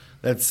 Yeah.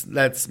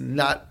 That's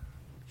not.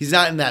 He's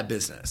not in that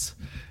business.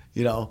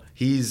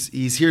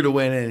 He's here to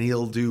win, and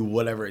he'll do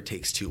whatever it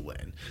takes to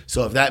win.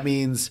 So if that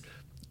means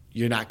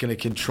you're not going to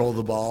control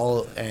the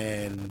ball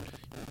and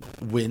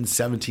win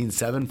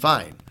 17-7,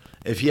 fine.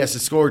 If he has to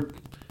score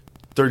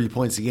 30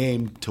 points a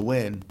game to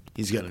win,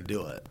 he's going to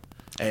do it.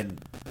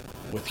 And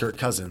with Kirk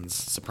Cousins,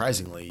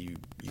 surprisingly,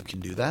 you can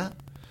do that.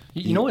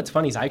 You know what's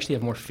funny is I actually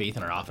have more faith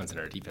in our offense than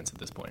our defense at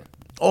this point.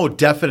 Oh,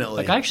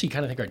 definitely. I actually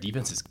kind of think our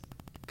defense is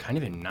kind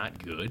of not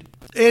good.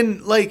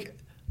 And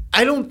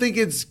I don't think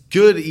it's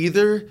good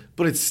either,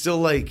 but it's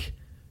still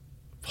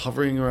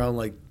hovering around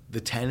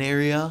the 10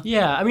 area.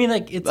 Yeah, I mean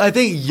it's. I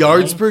think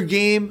yards per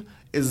game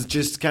is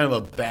just kind of a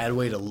bad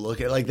way to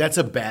look at it. That's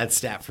a bad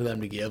stat for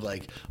them to give.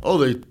 They're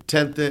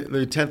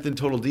 10th in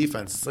total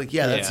defense. It's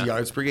that's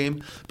yards per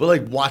game.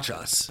 But watch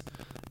us.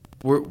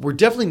 We're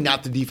definitely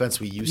not the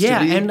defense we used to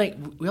be. Yeah,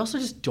 and we also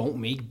just don't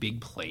make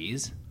big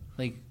plays.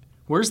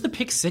 Where's the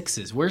pick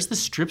sixes? Where's the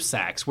strip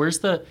sacks?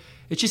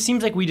 It just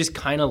seems like we just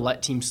kind of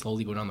let teams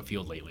slowly go down the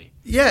field lately.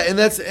 Yeah, and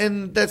that's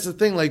the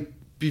thing.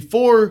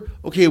 Before,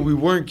 okay, we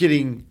weren't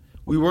getting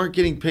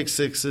pick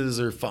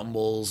sixes or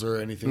fumbles or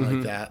anything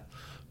like that.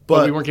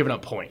 But we weren't giving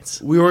up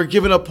points. We weren't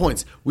giving up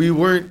points. We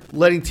weren't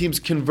letting teams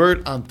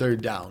convert on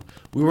third down.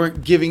 We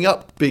weren't giving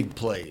up big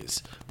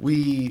plays.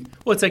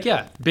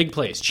 It's big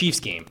plays. Chiefs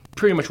game,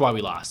 pretty much why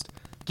we lost.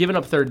 Giving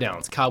up third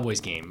downs,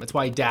 Cowboys game. That's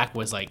why Dak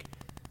was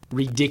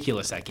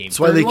ridiculous that game. That's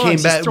why they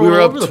came back. We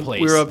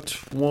were up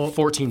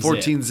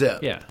 14 zip.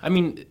 Yeah, I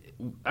mean,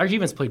 our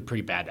defense played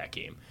pretty bad that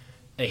game.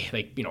 They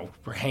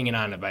were hanging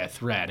on by a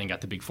thread and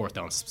got the big fourth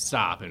down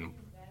stop, and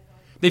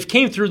they've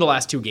came through the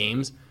last two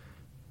games,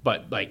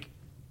 but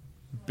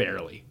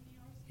barely.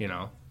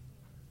 Had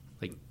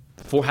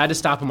to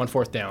stop them on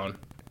fourth down,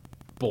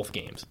 both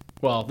games.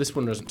 Well, this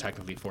one wasn't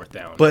technically fourth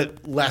down.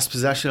 But last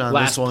possession on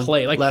this one. Last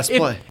play. Last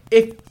play.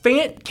 If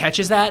Fant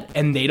catches that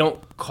and they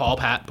don't call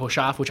Pat push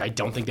off, which I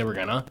don't think they were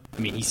gonna. I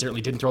mean, he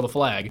certainly didn't throw the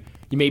flag.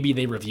 Maybe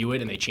they review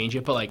it and they change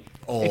it. But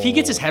if he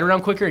gets his head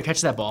around quicker and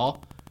catches that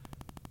ball,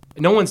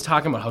 no one's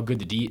talking about how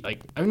good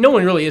no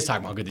one really is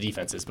talking about how good the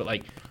defense is.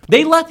 But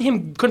they let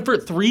him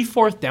convert 3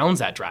 fourth downs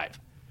that drive.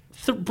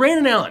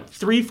 Brandon Allen,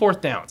 3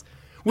 fourth downs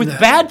with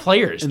bad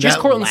players. Just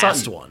Cortland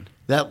Sutton.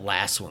 That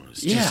last one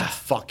was just a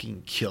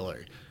fucking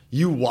killer.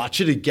 You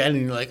watch it again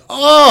and you're like,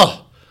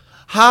 oh,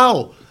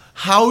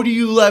 how do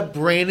you let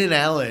Brandon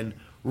Allen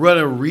run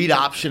a read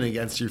option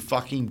against your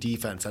fucking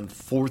defense on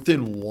 4th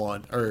and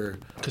 1 or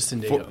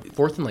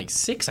 4th and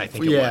 6, I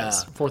think it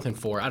was 4th and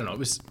 4. I don't know. It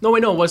was it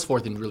was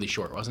 4th and really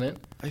short, wasn't it?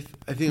 I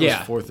think it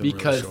was 4th and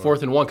because really short.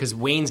 4th and 1 because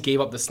Waynes gave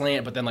up the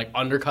slant, but then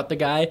undercut the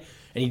guy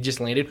and he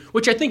just landed,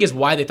 which I think is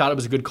why they thought it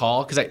was a good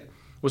call. Because I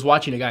was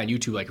watching a guy on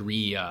YouTube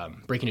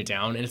breaking it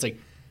down, and it's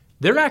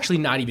they're actually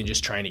not even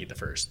just trying to get the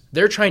first.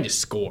 They're trying to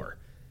score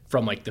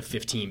from the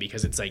 15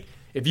 because it's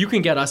if you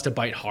can get us to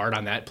bite hard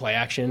on that play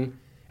action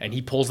and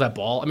he pulls that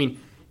ball, I mean,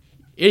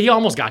 he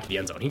almost got to the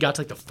end zone. He got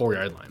to the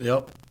 4-yard line.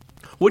 Yep.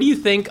 What do you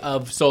think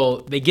of, so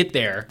they get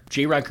there,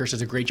 Jay Rodgers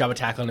does a great job of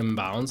tackling him in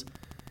bounds,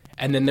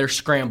 and then they're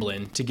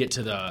scrambling to get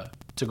to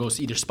go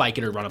either spike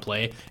it or run a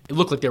play. It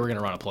looked like they were going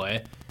to run a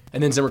play,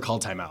 and then Zimmer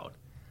called timeout.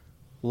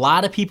 A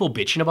lot of people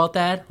bitching about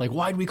that.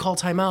 Why did we call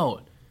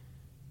timeout?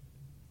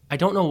 I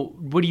don't know.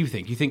 What do you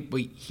think? Do you think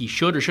he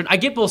should or shouldn't? I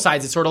get both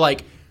sides. It's sort of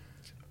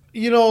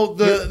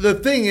the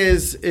thing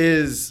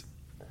is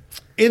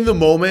in the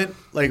moment,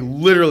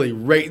 literally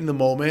right in the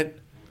moment,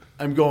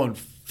 I'm going,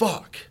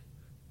 fuck,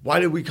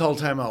 why did we call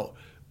timeout?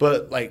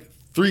 But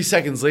 3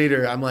 seconds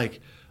later, I'm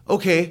like,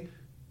 okay,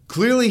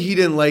 clearly he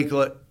didn't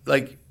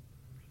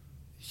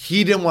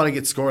he didn't want to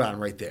get scored on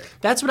right there.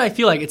 That's what I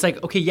feel like. It's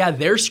okay, yeah,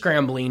 they're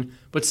scrambling,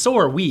 but so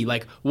are we.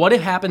 What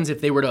happens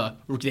if they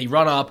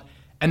run up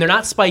and they're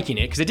not spiking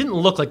it because it didn't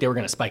look like they were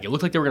going to spike it. It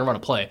looked like they were going to run a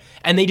play.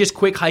 And they just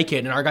quick hike it,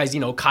 and our guys,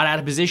 caught out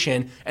of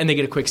position, and they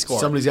get a quick score.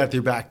 Somebody's got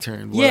their back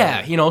turned.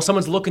 Whatever. Yeah,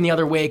 someone's looking the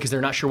other way because they're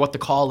not sure what the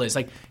call is.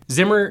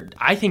 Zimmer,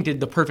 I think,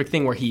 did the perfect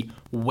thing where he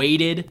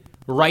waited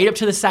right up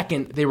to the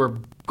second they were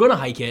going to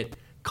hike it,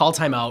 called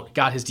timeout,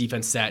 got his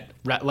defense set,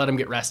 let him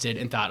get rested,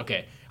 and thought,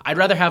 okay, I'd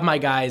rather have my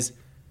guys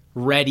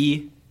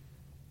ready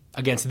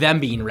against them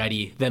being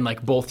ready than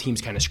like both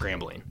teams kind of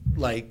scrambling.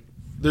 Like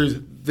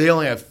they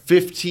only have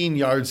 15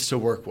 yards to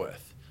work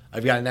with.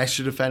 I've got an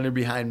extra defender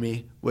behind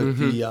me with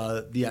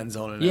the end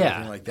zone and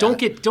everything like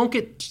that. Don't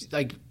get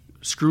like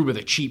screwed with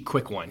a cheap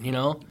quick one, you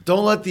know?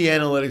 Don't let the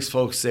analytics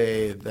folks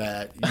say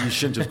that you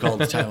shouldn't have called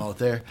the timeout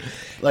there.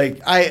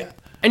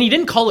 And he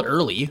didn't call it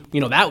early. You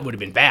know, that would have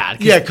been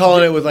bad. Yeah,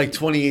 calling it with like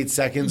 28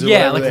 seconds or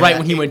whatever. Like right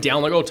when he went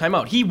down, like, oh,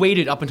 timeout. He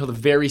waited up until the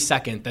very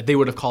second that they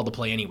would have called the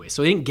play anyway.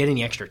 So they didn't get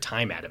any extra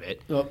time out of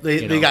it. Well,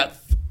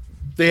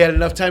 they had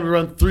enough time to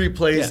run 3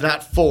 plays,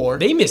 not 4.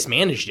 They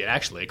mismanaged it,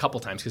 actually, a couple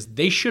times because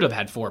they should have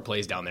had 4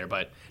 plays down there,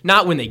 but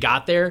not when they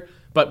got there.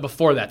 But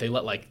before that, they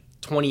let like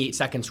 28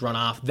 seconds run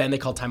off. Then they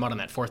called timeout on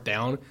that 4th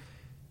down,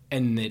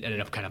 and it ended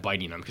up kind of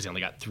biting them because they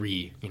only got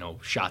 3,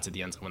 shots at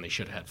the end zone when they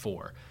should have had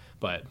 4.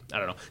 But I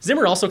don't know.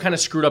 Zimmer also kind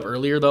of screwed up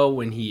earlier, though,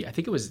 when I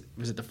think it was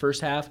it the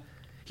first half?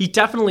 He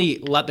definitely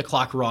let the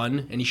clock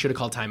run, and he should have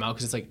called timeout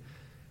because it's like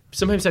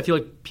sometimes I feel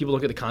like people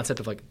look at the concept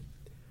of like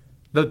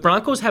the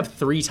Broncos have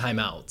 3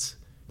 timeouts.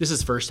 This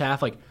is first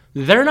half. Like,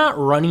 they're not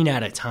running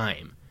out of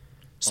time.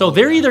 So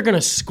they're either going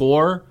to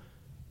score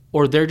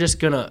or they're just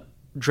going to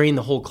drain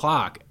the whole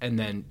clock. And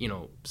then,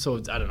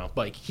 so I don't know.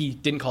 Like, he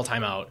didn't call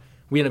timeout.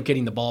 We end up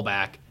getting the ball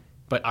back,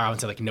 but I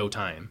would say, like, no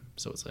time.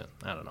 So it's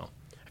I don't know.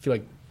 I feel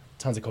like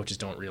tons of coaches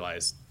don't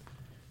realize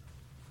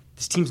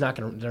this team's they're not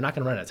going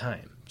to run out of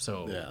time.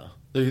 So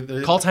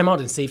call timeout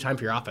and save time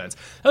for your offense.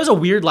 That was a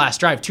weird last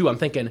drive, too. I'm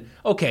thinking,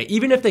 okay,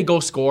 even if they go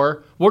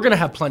score, we're going to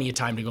have plenty of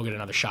time to go get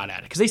another shot at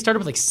it. Because they started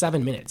with like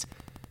 7 minutes.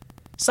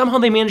 Somehow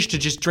they managed to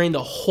just drain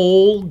the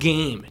whole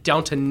game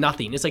down to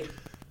nothing. It's like,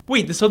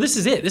 wait, so this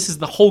is it. This is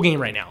the whole game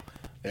right now.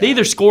 Yeah. They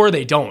either score or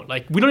they don't.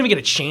 Like, we don't even get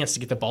a chance to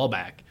get the ball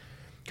back.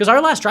 Because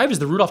our last drive is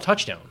the Rudolph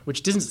touchdown,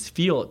 which doesn't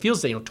feel, it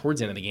feels towards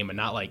the end of the game, but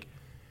not like,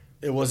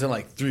 it wasn't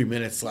like 3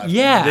 minutes left.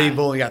 Yeah. They've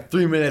only got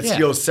 3 minutes to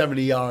go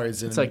 70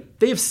 yards. And it's like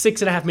they have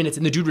 6.5 minutes,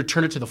 and the dude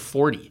returned it to the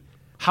 40.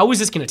 How is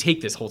this going to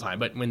take this whole time?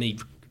 But when they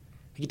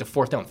get to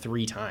 4th down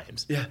 3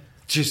 times. Yeah,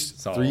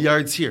 just 3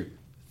 yards here,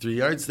 3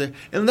 yards there.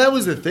 And that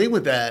was the thing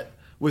with that.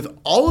 With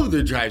all of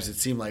their drives, it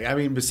seemed like. I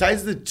mean,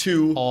 besides the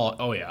 2.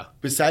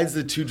 Besides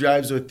the 2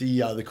 drives with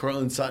the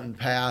Cortland Sutton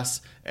pass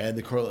and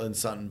the Cortland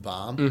Sutton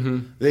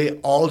bomb, they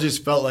all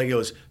just felt like it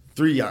was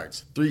 3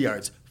 yards, 3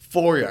 yards,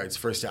 4 yards,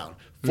 first down.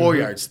 4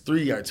 yards,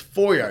 3 yards,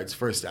 4 yards,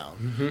 first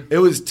down. It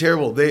was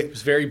terrible. It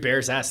was very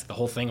Bears-esque. The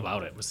whole thing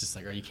about it was just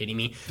like, are you kidding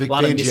me? Vic a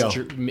lot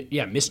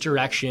Fangio. of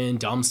misdirection,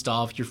 dumb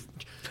stuff. You're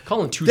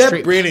calling 2 that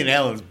straight. Brandon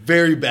Allen's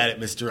very bad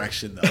at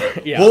misdirection,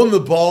 though. Holding the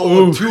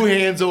ball with 2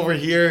 hands over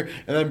here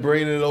and then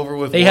bringing it over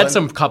with They one. had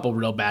some couple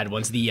real bad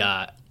ones.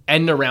 The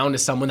end around to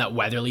someone that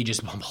Weatherly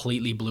just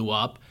completely blew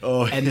up.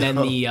 And then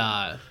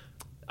the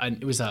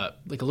it was a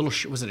little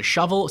was it a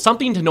shovel,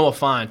 something to Noah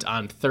Fant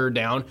on 3rd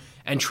down,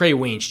 and Trey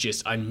Waynes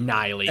just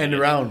annihilated end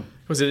around.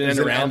 Was it an end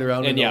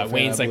around? And yeah,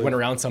 Waynes went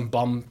around some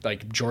bum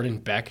like Jordan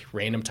Beck,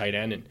 random tight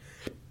end, and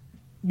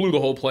blew the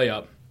whole play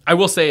up. I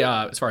will say,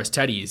 as far as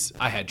Teddy's,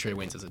 I had Trey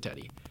Waynes as a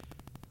Teddy.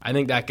 I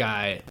think that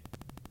guy,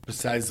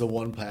 besides the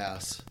one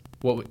pass.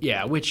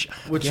 Which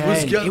again,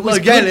 was good. It was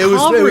again, good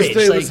coverage.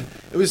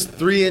 It was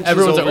 3 inches.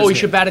 Everyone's like, over "Oh, his you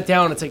should head. bat it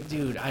down." It's like,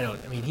 dude, I don't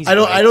think he's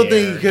think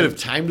he could have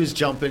timed his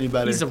jump any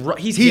better.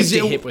 He's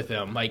hip to hip with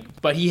him,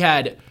 but he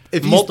had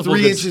if multiple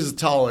he's 3 inches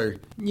taller,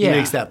 he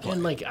makes that play.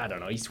 And I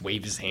don't know, he just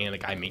waved his hand, the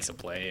guy makes a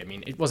play. I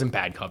mean, it wasn't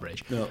bad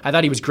coverage. No. I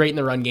thought he was great in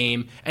the run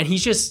game, and he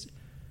just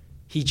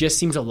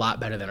seems a lot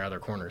better than our other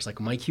corners. Like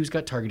Mike Hughes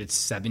got targeted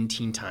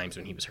 17 times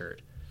when he was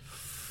hurt.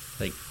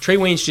 Like Trey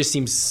Waynes just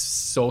seems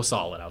so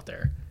solid out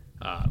there.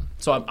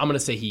 So I'm going to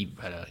say he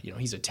had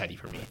he's a Teddy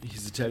for me.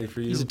 He's a Teddy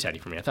for you? He's a Teddy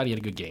for me. I thought he had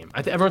a good game.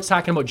 Everyone's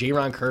talking about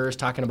Jaron Kearse,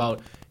 talking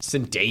about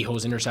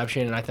Sendejo's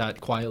interception, and I thought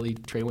quietly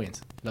Trey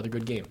Waynes, another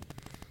good game.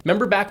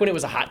 Remember back when it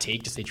was a hot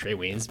take to say Trey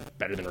Waynes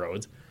better than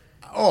Rhodes?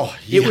 Oh,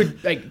 yeah. It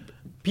would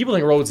people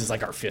think Rhodes is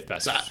like our 5th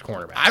best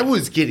cornerback. I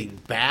was getting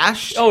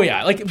bashed. Oh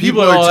yeah, like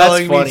people are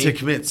telling me to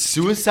commit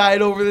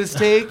suicide over this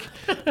take.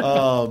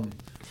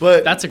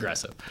 But that's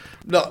aggressive.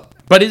 No,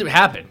 but it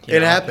happened.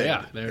 It happened.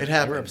 Yeah, it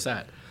happened. They were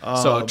upset.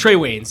 So Trey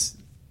Waynes,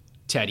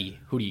 Teddy,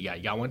 who do you got?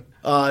 You got one?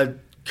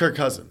 Kirk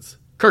Cousins.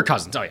 Kirk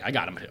Cousins. Oh yeah, I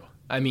got him too.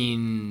 I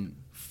mean,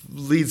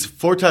 leads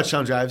 4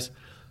 touchdown drives.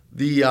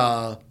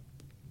 The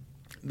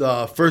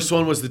first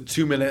one was the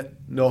 2-minute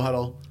no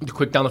huddle.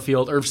 Quick down the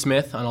field. Irv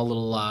Smith on a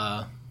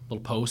little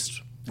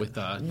post with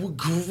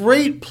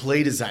great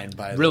play design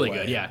by the way. Really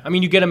good. Yeah. I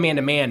mean, you get a man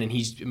to man, and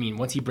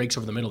once he breaks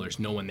over the middle, there's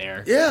no one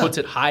there. Yeah. Puts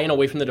it high and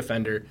away from the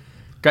defender.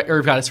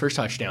 Irv got his first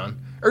touchdown.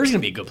 Irv's gonna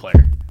be a good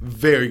player.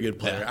 Very good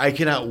player. Yeah. I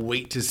cannot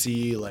wait to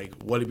see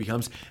what he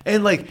becomes.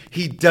 And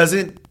he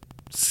doesn't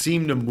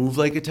seem to move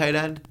like a tight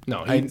end.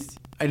 No,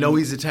 I know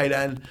he's a tight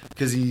end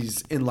because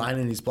he's in line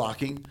and he's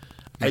blocking.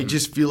 Mm-hmm. I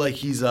just feel like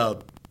he's a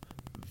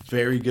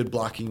very good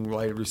blocking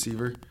wide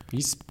receiver.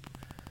 He's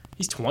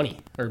 20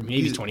 or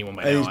maybe 21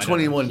 by now. He's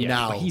 21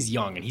 now. But he's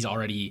young and he's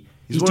already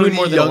he's doing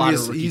more than a lot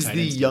of rookie He's tight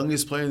the ends.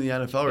 youngest player in the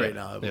NFL right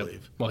now, I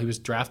believe. Well, he was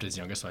drafted as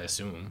youngest, so I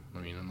assume. I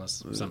mean,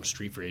 unless some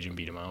street free agent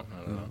beat him out.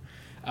 I don't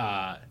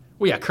know.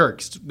 Well, yeah,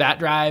 Kirk, that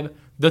drive,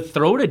 The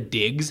throw to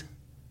Diggs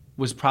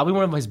was probably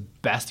one of his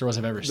best throws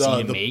I've ever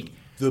seen him make.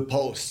 The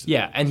post.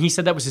 Yeah, and he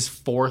said that was his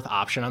fourth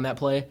option on that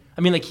play.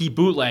 I mean, like, he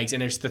bootlegs,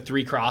 and there's the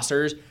three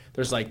crossers.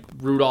 There's, like,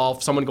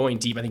 Rudolph, someone going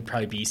deep, I think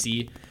probably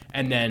BC,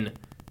 and then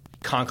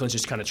Conklin's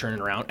just kind of turning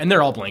around, and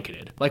they're all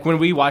blanketed. Like, when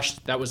we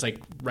watched, that was, like,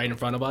 right in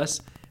front of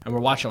us, and we're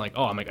watching, like,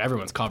 I'm like,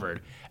 everyone's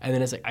covered. And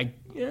then it's like,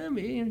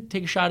 maybe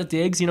take a shot at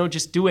Diggs,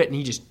 just do it, and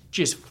he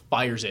just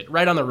fires it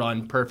right on the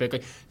run, perfect.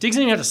 Like, Diggs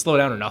didn't even have to slow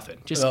down or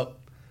nothing. Just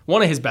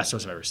one of his best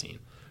throws I've ever seen.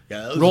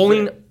 Yeah, that was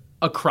rolling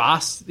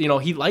across,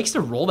 he likes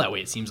to roll that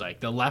way, it seems like.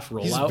 The left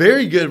rollout. He's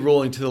very good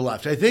rolling to the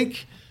left. I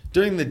think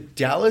during the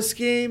Dallas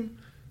game,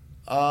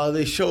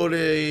 they showed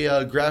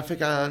a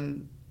graphic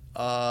on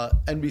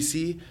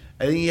NBC.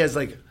 I think he has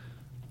like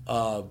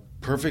a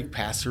perfect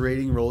passer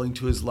rating rolling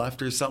to his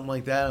left or something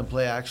like that on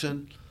play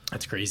action.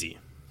 That's crazy.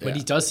 Yeah. But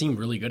he does seem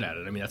really good at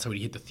it. I mean, that's how he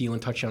hit the Thielen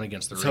touchdown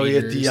against the Raiders. So he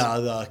hit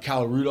the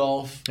Kyle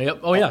Rudolph. Yep.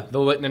 Oh, yeah.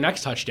 The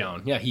next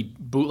touchdown. Yeah, he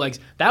bootlegs.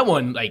 That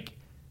one, like,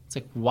 it's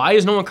like, why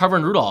is no one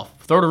covering Rudolph?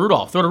 Throw to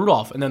Rudolph.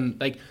 And then,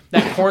 like,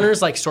 that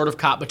corner's, like, sort of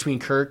caught between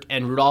Kirk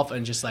and Rudolph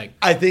and just, like,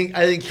 I think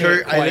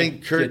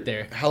Kirk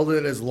there. held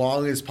it as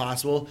long as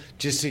possible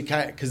just to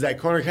kind of, because that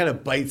corner kind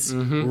of bites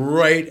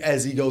right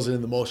as he goes into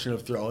the motion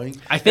of throwing.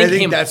 I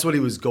think that's what he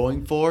was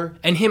going for.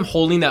 And him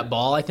holding that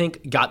ball, I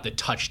think, got the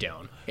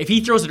touchdown. If he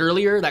throws it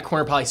earlier, that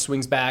corner probably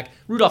swings back.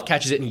 Rudolph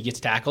catches it and he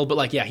gets tackled. But,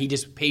 like, yeah, he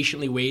just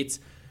patiently waits,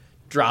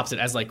 drops it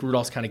as, like,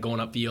 Rudolph's kind of going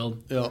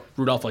upfield. Yep.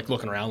 Rudolph, like,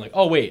 looking around like,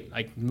 oh, wait,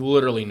 like,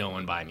 literally no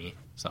one by me.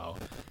 So,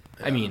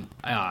 yeah. I mean,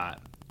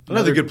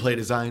 another good play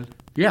design.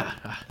 Yeah.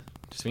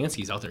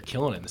 Stefanski's out there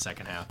killing it in the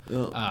second half.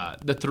 Yep.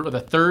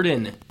 The third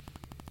and, it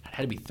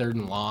had to be third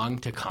and long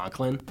to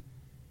Conklin.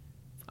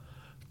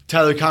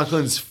 Tyler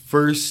Conklin's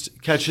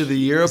first catch of the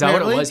year, Is that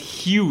apparently? what it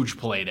was? Huge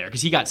play there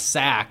because he got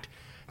sacked.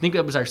 I think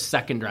that was our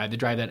second drive, the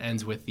drive that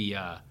ends with the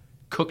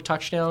Cook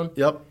touchdown.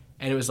 Yep.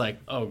 And it was like,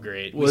 oh,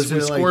 great. We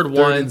scored like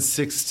once. And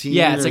 16.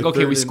 Yeah, it's like,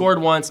 okay, we scored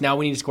once. Now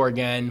we need to score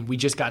again. We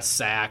just got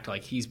sacked.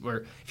 Like, if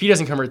he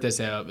doesn't convert this,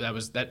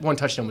 that one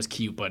touchdown was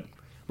cute, but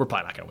we're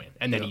probably not going to win.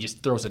 And then he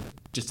just throws a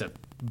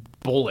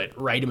bullet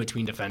right in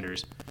between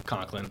defenders.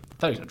 Conklin. I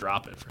thought he was going to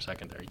drop it for a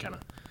second there. He kind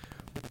of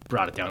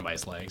brought it down by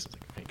his legs. I was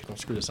like, hey, don't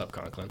screw this up,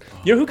 Conklin.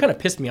 You know who kind of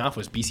pissed me off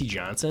was BC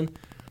Johnson.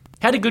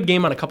 Had a good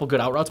game on a couple good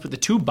out routes, but the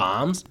two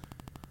bombs,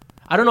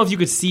 I don't know if you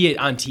could see it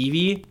on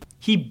TV.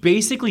 He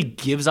basically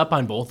gives up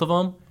on both of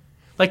them.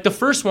 Like the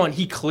first one,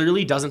 he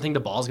clearly doesn't think the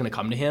ball's going to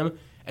come to him,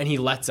 and he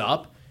lets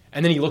up.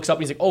 And then he looks up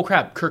and he's like, oh,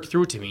 crap, Kirk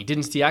threw it to me.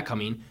 Didn't see that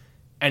coming.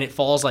 And it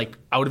falls like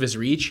out of his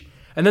reach.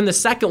 And then the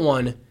second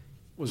one,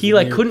 he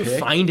like couldn't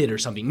find it or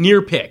something.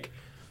 Near pick.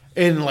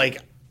 And like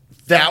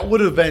that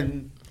would have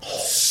been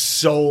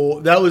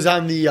that was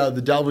on the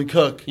Dalvin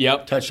Cook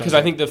touchdown. Because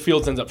I think the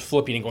field ends up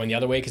flipping and going the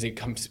other way because it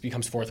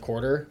becomes fourth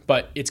quarter.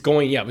 But it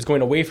was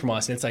going away from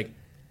us. And it's like,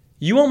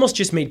 you almost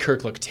just made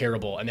Kirk look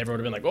terrible, and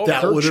everyone would have been like, "Oh,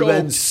 that Kirk would have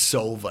been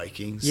so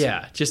Vikings."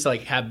 Yeah, just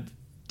like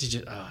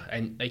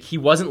and like he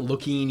wasn't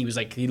looking. He was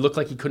like he looked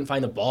like he couldn't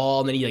find the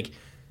ball, and then he like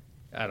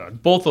I don't know.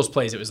 Both those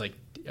plays, it was like,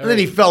 and then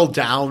he fell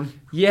down.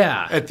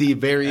 Yeah, at the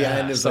very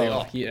end. It was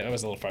it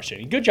was a little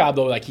frustrating. Good job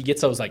though. Like he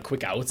gets those like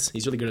quick outs.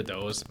 He's really good at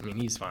those. I mean,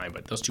 he's fine,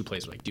 but those two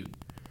plays were like, dude,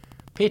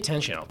 pay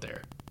attention out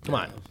there. Come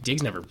on,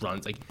 Diggs never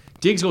runs like.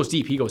 Diggs goes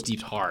deep. He goes deep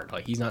hard.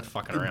 Like, he's not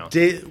fucking around.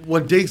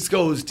 When Diggs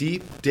goes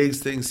deep, Diggs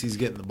thinks he's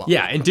getting the ball.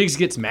 Yeah, and Diggs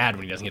gets mad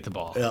when he doesn't get the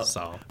ball. Yep.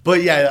 So.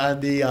 But, yeah, on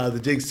the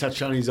Diggs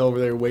touchdown, he's over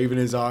there waving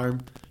his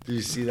arm. Did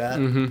you see that?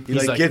 Mm-hmm.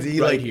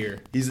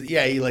 Here.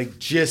 He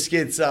just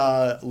gets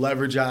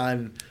leverage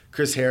on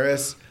Chris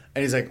Harris,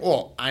 and he's like,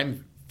 oh,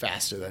 I'm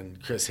faster than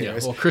Chris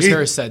Harris. Well, Chris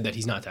Harris said that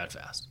he's not that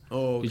fast.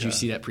 Oh, okay. Did you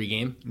see that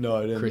pregame? No,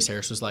 I didn't. Chris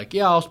Harris was like,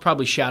 yeah, I'll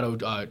probably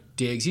shadow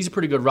Diggs. He's a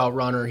pretty good route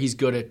runner. He's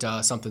good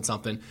at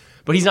something.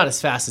 But he's not as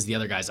fast as the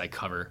other guys I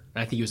cover.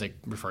 And I think he was like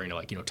referring to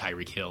like,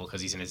 Tyreek Hill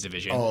because he's in his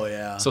division. Oh,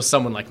 yeah. So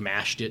someone like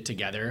mashed it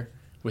together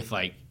with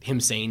like him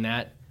saying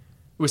that.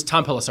 It was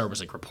Tom Pelissero was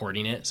like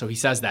reporting it. So he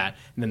says that,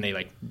 and then they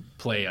like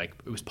play like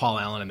it was Paul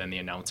Allen and then the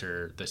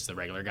announcer, the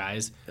regular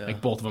guys. Yeah.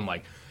 Like both of them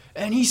like,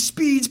 and he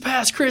speeds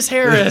past Chris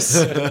Harris.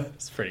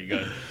 It's pretty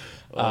good.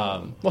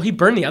 Well, he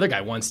burned the other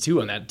guy once too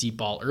on that deep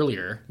ball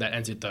earlier that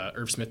ends with the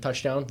Irv Smith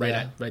touchdown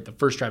right the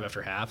first drive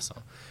after half. So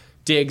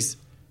Diggs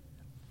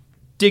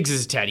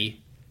is a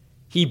Teddy.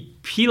 He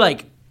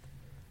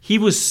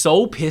was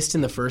so pissed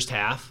in the first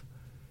half,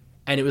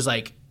 and it was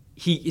like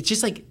it's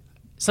just like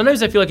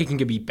sometimes I feel like it can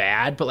be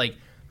bad, but like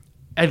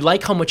I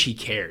like how much he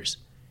cares.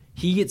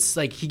 He gets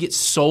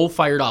so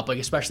fired up, like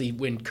especially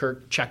when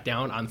Kirk checked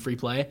down on free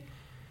play.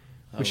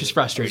 Which is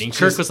frustrating.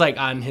 Kirk was like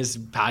on his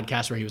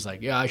podcast where he was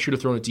like, yeah, I should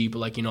have thrown it deep, but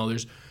like,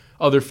 there's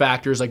other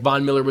factors. Like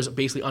Von Miller was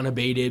basically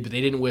unabated, but they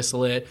didn't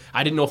whistle it.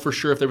 I didn't know for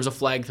sure if there was a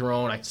flag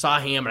thrown. I saw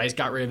him and I just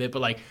got rid of it, but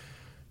like,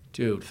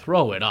 dude,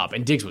 throw it up.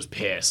 And Diggs was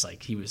pissed.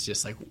 Like he was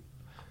just like,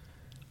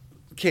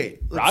 okay,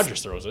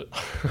 Rodgers throws it.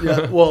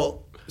 Yeah,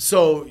 well,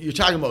 so you're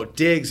talking about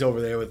Diggs over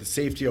there with the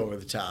safety over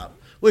the top,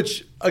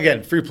 which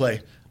again, free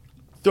play,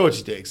 throw it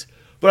to Diggs.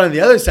 But on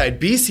the other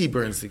side, BC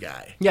burns the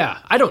guy. Yeah,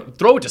 I don't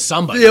throw it to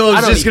somebody. Yeah, I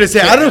was just going to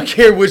say, I don't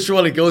care which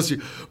one it goes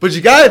to, but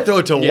you got to throw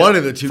it to one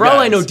of the two For guys. all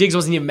I know, Diggs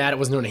wasn't even mad. It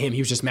wasn't known to him. He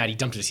was just mad. He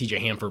dumped it to CJ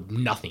Ham for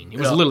nothing. It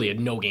was literally a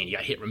no gain. He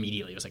got hit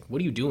immediately. It was like,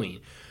 what are you doing?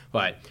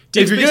 But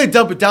if you're going to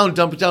dump it down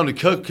to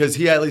Cook because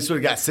he at least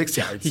would have got 6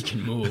 yards. He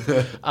can move.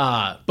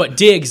 But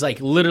Diggs, like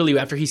literally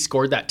after he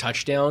scored that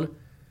touchdown,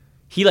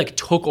 he like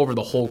took over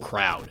the whole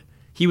crowd.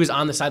 He was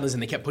on the sidelines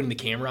and they kept putting the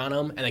camera on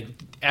him, and like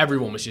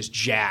everyone was just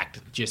jacked.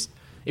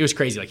 It was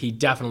crazy. Like he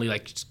definitely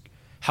like just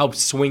helped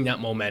swing that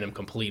momentum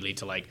completely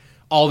to like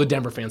all the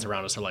Denver fans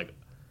around us are like,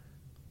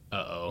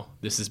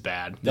 this is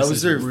bad. This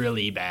is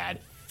really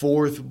bad.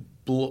 Fourth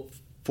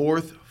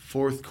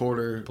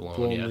quarter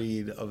blown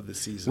lead of the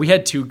season. We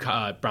had 2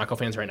 Bronco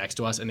fans right next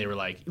to us, and they were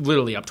like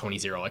literally up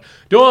 20-0. Like,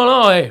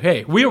 no,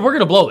 hey, we're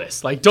gonna blow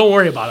this. Like, don't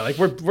worry about it.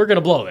 Like, we're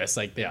gonna blow this.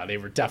 Like, yeah, they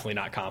were definitely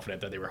not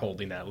confident that they were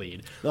holding that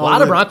lead. A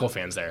lot of Bronco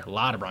fans there. A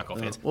lot of Bronco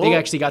fans. They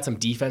actually got some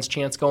defense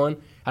chants going.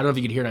 I don't know if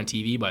you could hear it on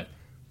TV, but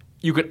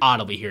you could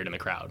audibly hear it in the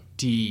crowd.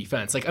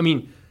 Defense. Like, I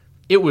mean,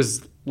 it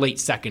was late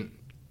second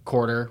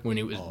quarter when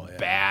it was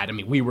bad. I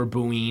mean, we were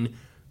booing.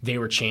 They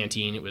were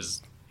chanting. It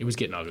was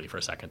getting ugly for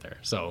a second there.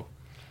 So.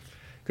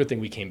 Good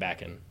thing we came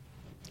back and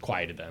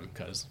quieted them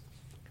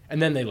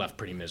and then they left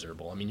pretty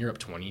miserable. I mean, you're up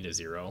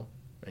 20-0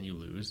 and you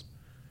lose.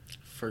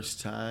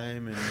 First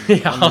time in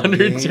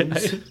 100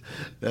 games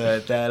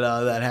that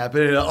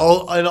happened, and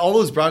all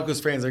those Broncos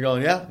fans are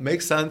going, yeah,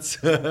 makes sense.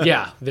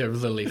 Yeah, they're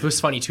literally. It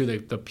was funny too.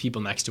 The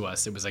people next to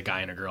us, it was a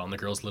guy and a girl, and the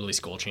girl's literally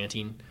skull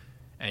chanting,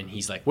 and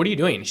he's like, "What are you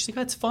doing?" And she's like,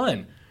 "That's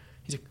fun."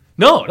 He's like,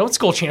 "No, don't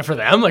skull chant for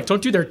them. Like,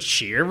 don't do their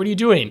cheer. What are you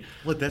doing?"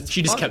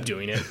 She just kept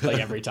doing it like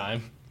every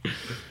time.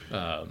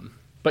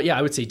 But yeah,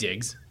 I would say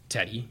Diggs,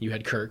 Teddy. You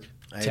had Kirk,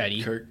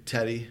 Teddy. Kirk,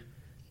 Teddy.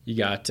 You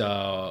got,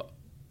 I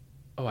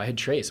had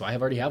Trey, so I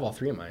already have all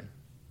 3 of mine.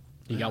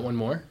 You got one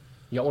more?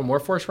 You got one more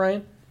for us,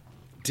 Ryan?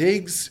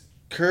 Diggs,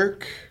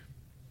 Kirk,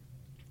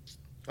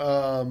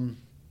 Jaron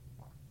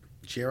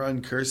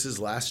Kearse's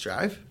last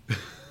drive.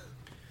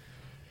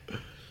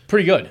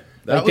 Pretty good.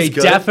 That was good.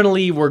 They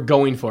definitely were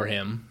going for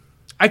him.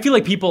 I feel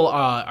like people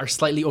are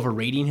slightly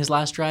overrating his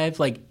last drive.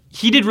 Like,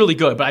 he did really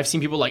good, but I've seen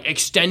people like,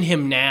 extend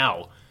him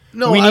now.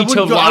 No, we need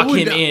to lock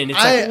him in. It's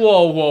like,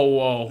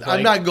 whoa. Like,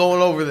 I'm not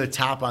going over the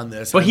top on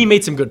this. But he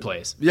made some good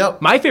plays.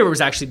 Yep. My favorite was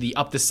actually the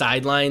up the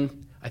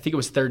sideline. I think it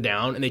was 3rd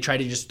down, and they tried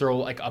to just throw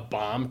like a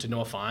bomb to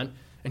Noah Fant,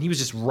 and he was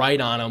just right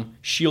on him,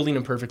 shielding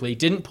him perfectly.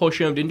 Didn't push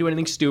him, didn't do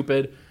anything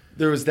stupid.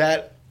 There was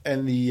that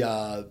and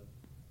the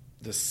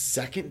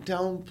 2nd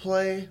down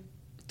play.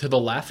 To the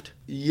left?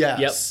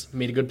 Yes. Yep.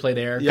 Made a good play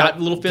there. Yep. Got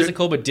a little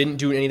physical, but didn't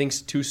do anything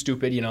too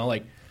stupid,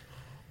 like.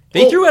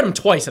 They threw at him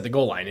twice at the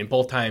goal line, and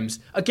both times.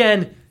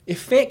 Again,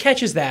 if Fant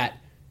catches that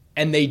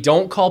and they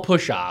don't call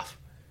push off,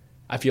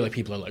 I feel like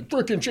people are like,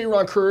 frickin'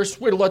 Jaron Kearse,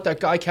 way to let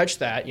that guy catch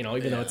that,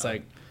 even though it's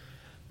like,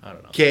 I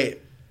don't know. Okay,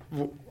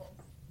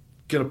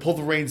 gonna pull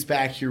the reins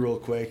back here real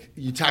quick.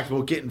 You talked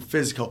about getting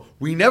physical.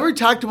 We never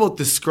talked about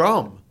the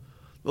scrum.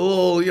 A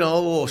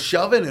little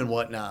shoving and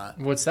whatnot.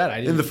 What's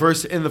that? In the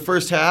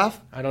first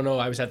half? I don't know.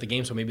 I was at the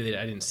game, so maybe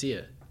I didn't see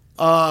it.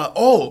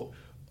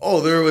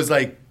 There was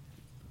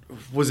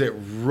was it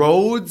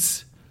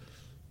Rhodes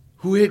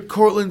who hit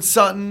Cortland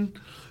Sutton?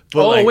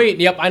 But wait,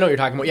 yep, I know what you're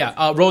talking about.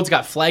 Yeah, Rhodes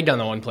got flagged on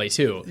the one play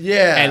too.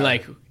 Yeah,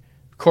 and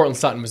Cortland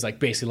Sutton was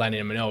basically letting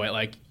him know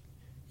it.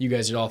 You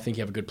guys all think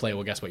you have a good play.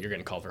 Well, guess what? You're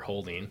getting called for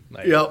holding.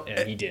 Yep.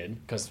 And he did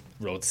because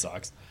Rhodes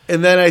sucks.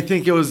 And then I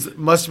think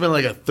must have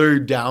been a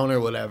 3rd down or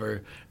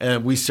whatever,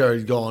 and we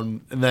started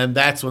going, and then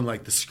that's when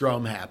the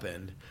scrum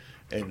happened,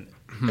 and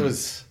it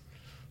was,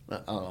 I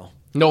don't know.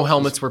 No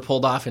helmets were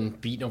pulled off and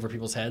beaten over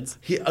people's heads.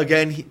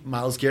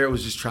 Myles Garrett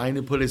was just trying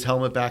to put his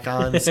helmet back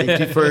on,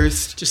 safety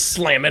first. Just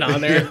slam it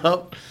on there.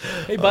 Yep.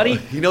 Hey, buddy.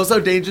 He knows how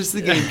dangerous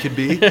the game can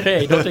be.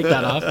 Hey, don't take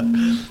that off.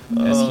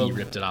 As he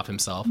ripped it off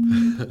himself.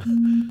 What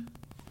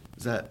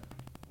is that?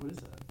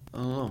 I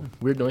don't know.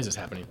 Weird noises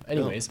happening.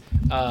 Anyways,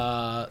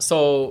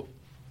 so,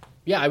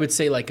 yeah, I would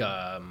say,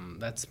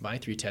 that's my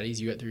 3 teddies.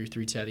 You got your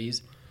 3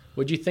 teddies.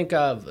 What'd you think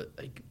of,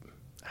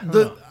 I don't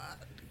know.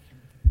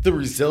 The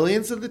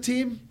resilience of the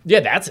team? Yeah,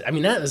 that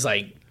is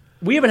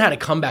we haven't had a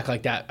comeback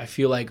like that. I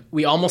feel like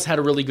we almost had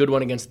a really good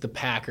one against the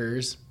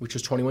Packers, which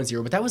was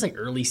 21-0, but that was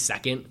early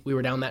second. We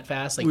were down that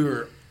fast. We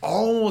were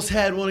almost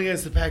had one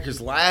against the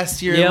Packers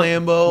last year in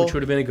Lambeau. Which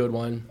would have been a good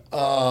one.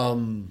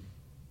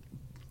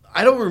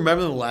 I don't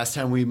remember the last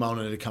time we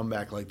mounted a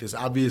comeback like this.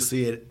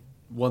 Obviously,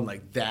 one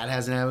like that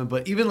hasn't happened,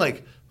 but even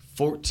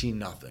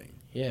 14-0.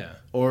 Yeah.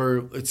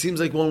 Or it seems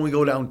like when we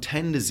go down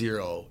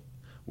 10-0,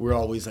 we're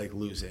always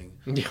losing.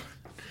 Yeah.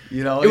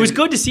 It was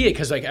good to see it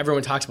because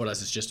everyone talks about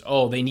us. It's just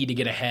they need to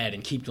get ahead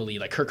and keep the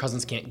lead. Kirk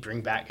Cousins can't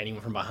bring back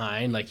anyone from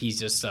behind. He's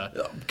just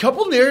a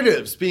couple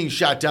narratives being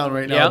shot down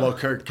right now about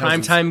Kirk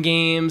Cousins. Primetime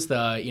games.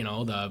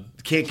 The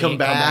can't come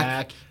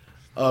back.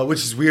 Which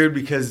is weird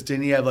because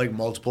didn't he have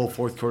multiple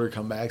 4th quarter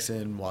comebacks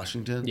in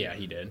Washington? Yeah,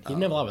 he did. He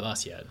didn't have a lot with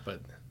us yet,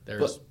 but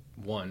there's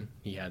one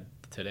he had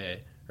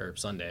today or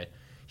Sunday.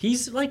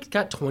 He's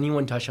got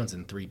 21 touchdowns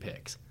and 3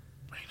 picks.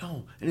 I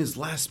know. And his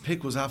last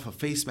pick was off a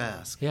face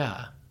mask.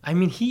 Yeah. I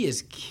mean, he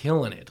is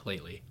killing it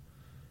lately.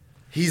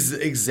 He's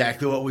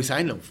exactly what we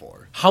signed him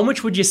for. How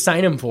much would you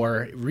sign him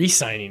for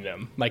re-signing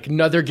him? Like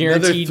another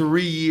guaranteed... Another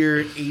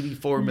 3-year,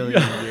 $84 million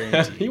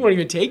guarantee. He won't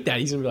even take that.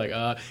 He's going to be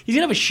like, he's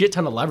going to have a shit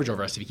ton of leverage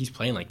over us if he keeps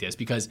playing like this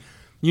because,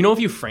 you know, if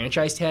you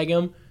franchise tag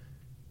him,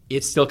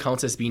 it still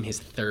counts as being his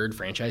third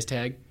franchise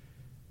tag.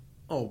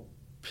 Oh,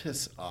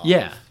 piss off.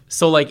 Yeah.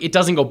 So, like, it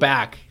doesn't go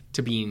back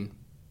to being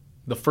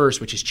the first,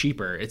 which is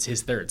cheaper. It's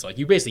his third. So, like,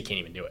 you basically can't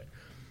even do it.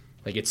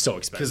 Like, it's so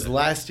expensive.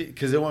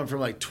 Because it went from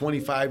like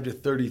 25 to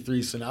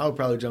 33, so now it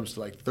probably jumps to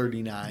like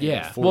 39.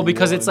 Yeah. 41. Well,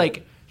 because it's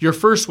like your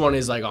first one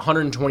is like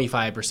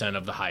 125%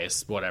 of the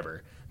highest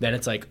whatever. Then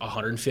it's like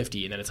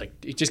 150, and then it's like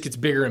it just gets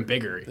bigger and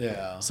bigger.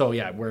 Yeah. So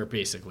yeah, we're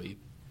basically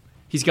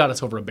he's got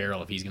us over a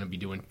barrel if he's going to be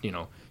doing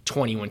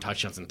 21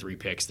 touchdowns and 3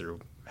 picks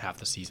through half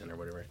the season or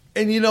whatever.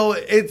 And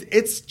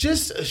it's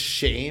just a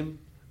shame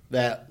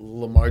that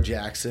Lamar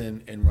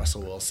Jackson and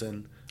Russell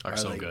Wilson Are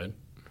so good.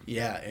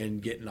 Yeah,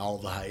 and getting all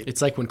the hype.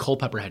 It's like when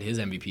Culpepper had his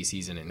MVP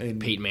season and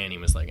Peyton Manning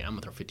was like, I'm going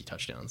to throw 50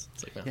 touchdowns.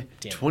 It's like, no,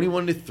 damn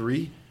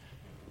 21-3,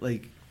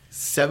 like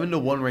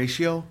 7-to-1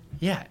 ratio.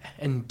 Yeah,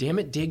 and damn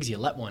it, Diggs, you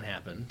let one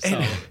happen.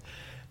 So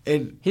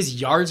And his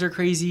yards are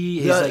crazy.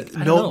 His, I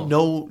don't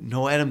know.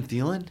 No Adam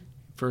Thielen?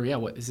 For,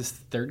 what is this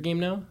third game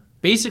now?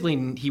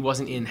 Basically, he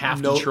wasn't in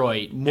half No,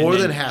 Detroit. more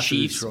and than then half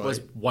Chiefs Detroit.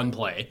 was one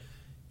play.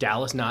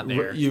 Dallas not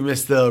there. You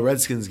missed the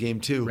Redskins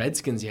game, too.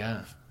 Redskins,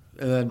 yeah.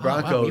 And then Oh, wow,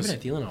 we Broncos.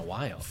 haven't had Thielen in a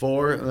while.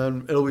 4, and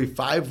then it'll be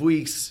 5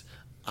 weeks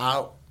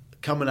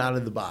coming out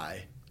of the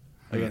bye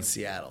against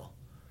Seattle.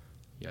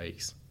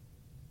 Yikes.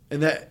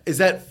 And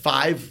that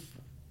 5,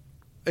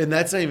 and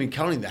that's not even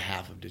counting the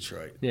half of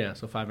Detroit. Yeah,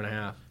 so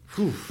 5.5.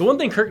 Whew. The one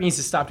thing Kirk needs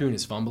to stop doing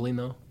is fumbling,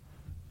 though.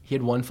 He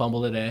had one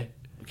fumble today.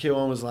 Okay,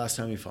 when was the last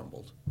time he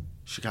fumbled?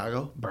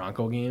 Chicago?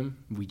 Bronco game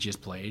we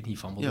just played. He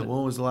fumbled Yeah, it.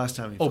 when was the last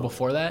time he Oh, fumbled?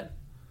 before that?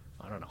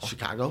 I don't know.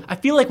 Chicago? I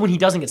feel like when he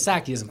doesn't get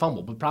sacked, he doesn't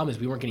fumble. But the problem is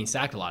we weren't getting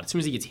sacked a lot. As soon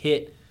as he gets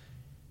hit,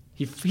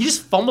 he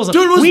just fumbles.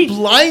 Dude was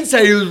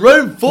blindsided. He was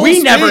running full We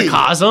speed. never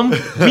cause them.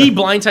 We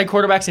blindside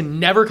quarterbacks and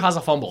never cause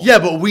a fumble. Yeah,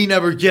 but we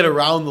never get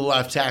around the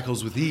left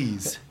tackles with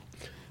ease.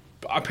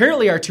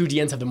 Apparently, our 2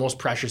 DNs have the most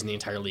pressures in the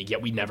entire league,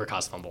 yet we never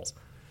cause fumbles.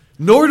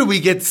 Nor do we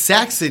get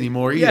sacks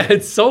anymore either. Yeah,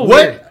 it's so what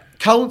weird.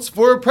 counts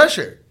for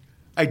pressure?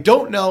 I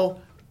don't know.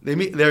 They're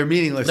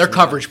meaningless. They're to me.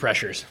 coverage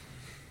pressures.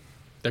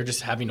 They're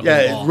just having to hold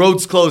the Yeah, ball.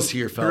 road's closed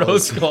here, fellas.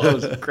 Roads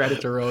closed. Credit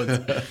to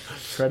Rhodes.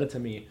 Credit to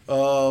me.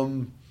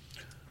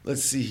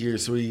 Let's see here.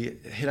 So we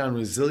hit on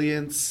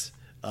resilience.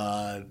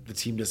 The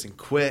team doesn't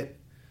quit.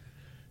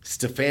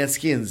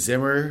 Stefanski and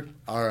Zimmer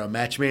are a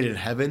match made in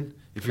heaven.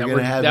 If you're going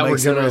to have Mike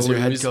Zimmer as your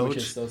head coach, which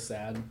is so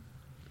sad.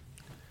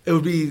 it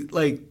would be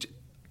like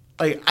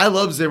I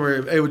love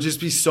Zimmer. It would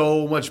just be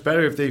so much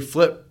better if they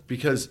flip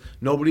because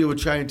nobody would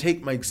try and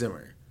take Mike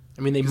Zimmer.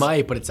 I mean, they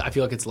might, but I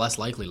feel like it's less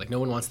likely. Like, no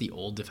one wants the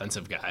old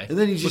defensive guy. And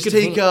then you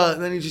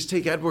just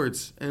take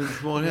Edwards and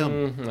promote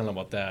him. I don't know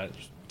about that.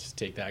 Just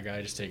take that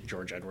guy. Just take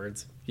George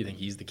Edwards. You think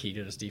he's the key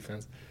to this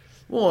defense?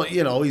 Well,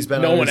 he's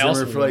been No under one else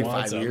Zimmer for like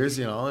wants 5 him. years.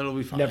 It'll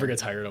be fine. Never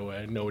gets hired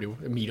away. Nobody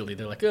immediately.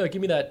 They're like, oh,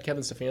 give me that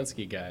Kevin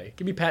Stefanski guy.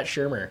 Give me Pat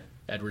Shermer.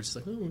 Edwards is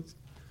like, oh, what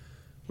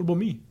about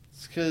me?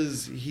 It's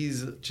because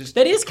he's just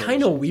That is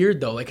kind of weird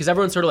though, because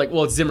everyone's sort of like,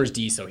 well, it's Zimmer's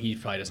D, so he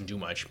probably doesn't do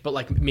much. But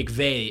like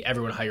McVay,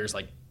 everyone hires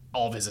like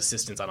all of his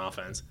assistants on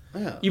offense.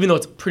 Yeah. Even though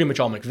it's pretty much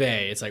all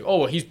McVay, it's like, oh,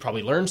 well, he's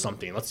probably learned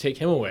something. Let's take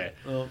him away.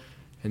 Well,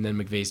 And then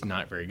McVay's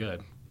not very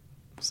good.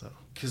 So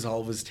because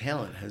all of his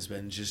talent has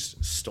been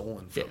just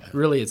stolen from him.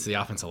 really, it's the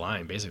offensive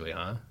line, basically,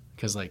 huh?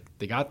 Because like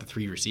they got the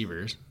 3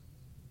 receivers,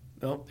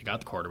 Nope. they got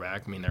the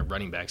quarterback. I mean, their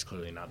running back's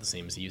clearly not the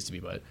same as he used to be,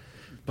 but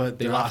But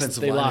they their lost.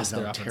 offensive They line lost is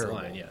their now offensive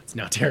terrible. line. Yeah, it's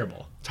now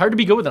terrible. It's hard to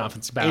be good with an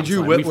offensive Andrew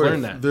line. We've learned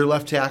Whitworth, that. their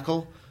left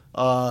tackle,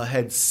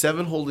 had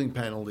 7 holding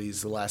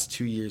penalties the last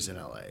 2 years in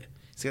LA.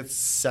 He's got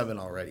 7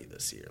 already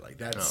this year. Like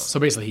that's So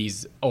basically,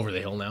 he's over the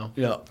hill now.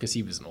 Yeah. because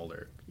he was an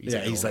older.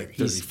 he's like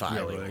 35.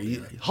 really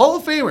older. Hall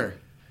of Famer.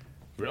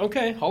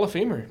 Okay, Hall of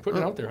Famer.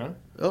 Putting it out there, huh?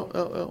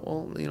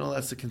 Oh, well,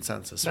 that's the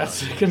consensus.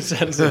 That's the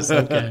consensus.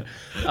 Okay.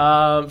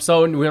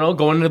 So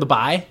going into the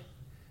bye.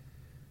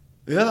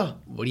 Yeah.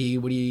 What do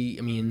you?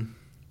 I mean,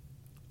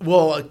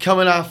 Well,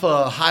 coming off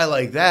a high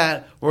like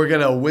that, we're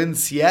gonna win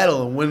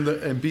Seattle and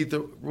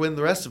win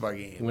the rest of our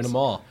games. win them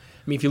all.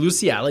 I mean, if you lose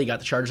Seattle, you got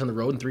the Chargers on the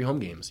road and 3 home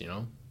games.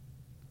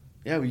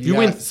 Yeah, You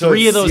win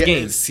 3 of those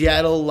games.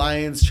 Seattle,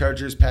 Lions,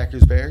 Chargers,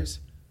 Packers, Bears.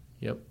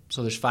 Yep.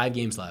 So there's 5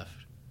 games left.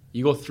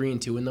 You go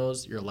 3-2 in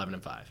those, you're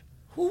 11-5.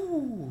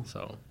 Ooh.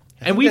 So,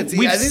 I and think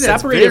we've that's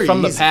separated very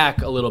from the easy.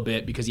 pack a little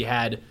bit because you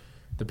had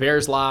the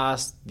Bears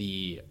lost,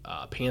 the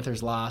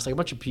Panthers lost, like a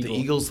bunch of The people.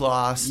 Eagles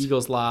lost.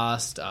 Eagles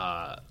lost.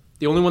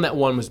 The only one that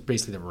won was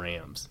basically the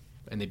Rams,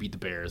 and they beat the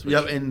Bears. Which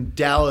Yep, and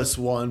Dallas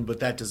won, but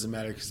that doesn't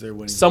matter because they're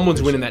winning.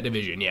 someone's winning that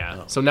division,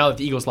 yeah. So now that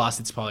the Eagles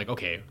lost, it's probably like,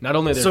 okay, not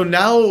only they're So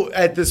now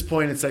at this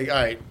point, it's like, all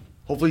right,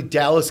 hopefully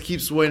Dallas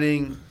keeps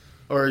winning,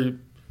 or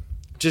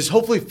just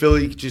hopefully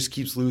Philly just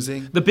keeps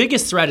losing. the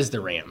biggest threat is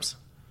the Rams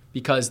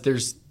because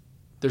there's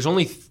there's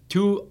only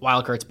 2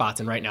 wildcard spots,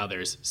 and right now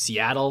there's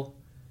Seattle,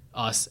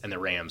 us, and the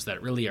Rams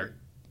that really are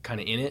kind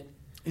of in it.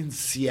 And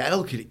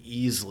Seattle could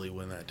easily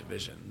win that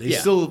division. They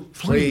still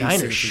play.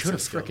 49ers should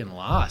have freaking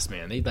lost,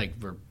 man. They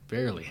were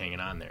barely hanging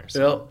on there.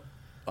 So.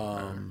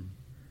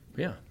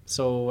 Yeah.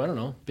 So I don't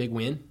know. Big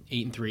win.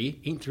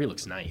 8-3. 8-3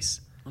 looks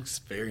nice. Looks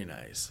very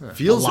nice.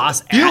 Feels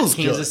at Kansas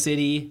good.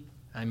 City.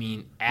 I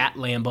mean, at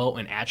Lambeau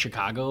and at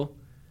Chicago.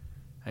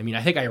 I mean,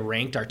 I think I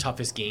ranked our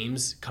toughest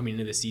games coming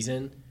into the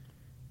season,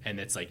 and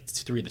it's like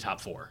 3 of the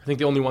top 4. I think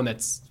the only one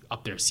that's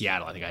up there is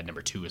Seattle. I think I had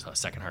number 2 as the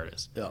second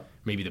hardest. Yeah.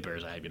 Maybe the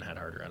Bears I had been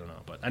harder. I don't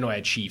know. But I know I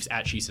had Chiefs.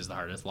 At Chiefs is the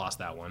hardest. Lost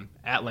that one.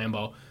 At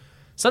Lambeau.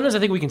 Sometimes I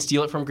think we can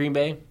steal it from Green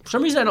Bay. For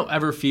some reason, I don't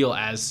ever feel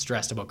as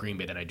stressed about Green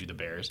Bay than I do the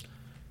Bears.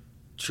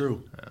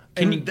 True.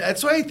 And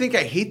that's why I think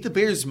I hate the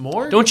Bears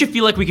more. Don't you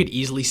feel like we could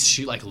easily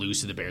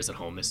lose to the Bears at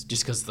home? Just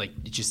because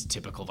it's just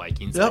typical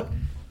Vikings. Yep. Like,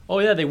 oh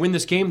yeah, they win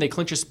this game, they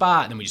clinch a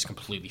spot, and then we just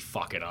completely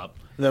fuck it up.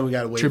 And then we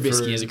gotta wait.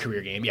 Trubisky is a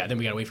career game. Yeah. Then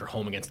we gotta wait for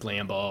home against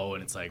Lambeau,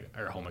 and it's like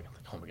home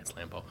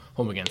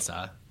against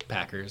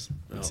Packers,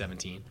 week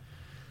 17.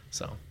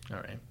 So all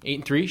right,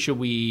 8-3. Should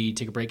we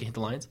take a break and hit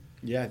the lines?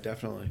 Yeah,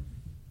 definitely.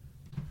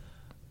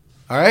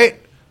 All right.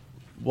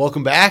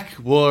 Welcome back.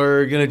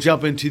 We're going to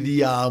jump into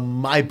the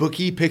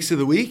MyBookie picks of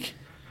the week.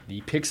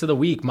 The picks of the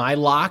week. My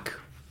lock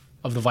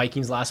of the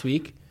Vikings last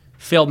week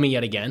failed me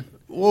yet again.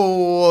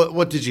 Whoa,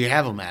 what did you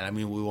have them at? I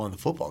mean, we won the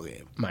football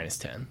game.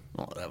 -10.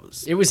 Oh,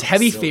 It was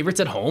heavy favorites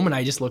at home, and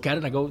I just look at it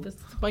and I go, the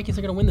Vikings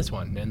are going to win this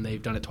one. And they've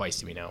done it twice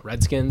to me now.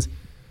 Redskins,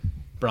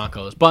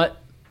 Broncos.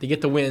 But they get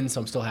the win, so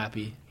I'm still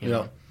happy. You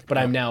know? But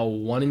I'm now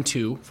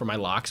 1-2 for my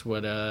locks.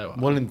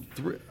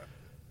 1-3.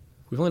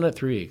 We've only done it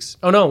 3 weeks.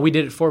 Oh, no, we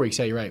did it 4 weeks.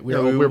 Yeah, you're right. We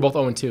were both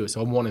 0-2, so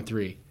I'm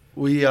 1-3.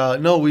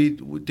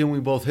 Didn't we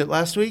both hit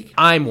last week?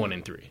 I'm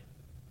 1-3.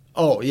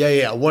 Oh,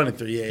 yeah,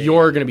 1-3. Yeah,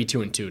 You're going to be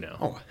 2-2 now.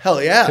 Oh,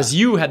 hell yeah. Because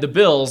you had the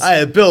Bills. I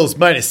had Bills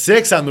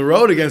 -6 on the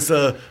road against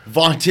the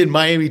vaunted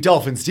Miami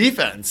Dolphins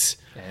defense.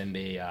 And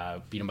they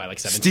beat them by like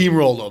 17.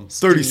 Steamrolled them,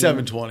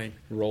 37-20.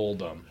 Rolled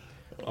them.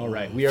 All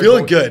right. We are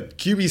feeling good.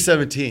 QB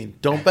 17.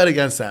 Don't bet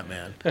against that,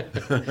 man.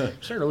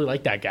 I really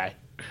like that guy.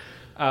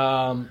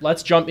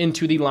 Let's jump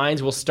into the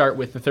lines. We'll start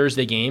with the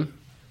Thursday game,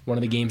 one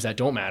of the games that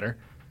don't matter.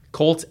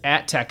 Colts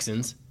at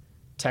Texans.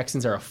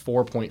 Texans are a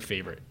 4-point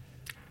favorite.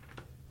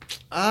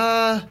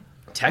 I'm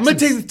going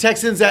to take the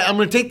Texans. I'm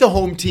going to take the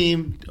home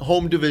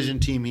division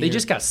team here. They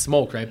just got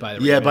smoked, right, by the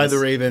Ravens. Yeah, by the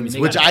Ravens,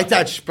 which I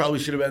thought probably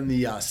should have been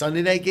the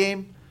Sunday night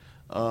game.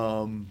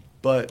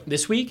 But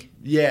this week?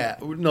 Yeah.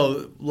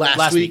 No,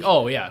 last week.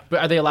 Oh, yeah.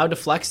 But are they allowed to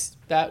flex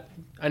that?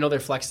 I know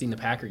they're flexing the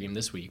Packer game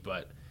this week,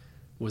 but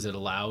was it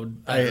allowed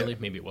early?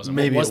 Maybe it wasn't.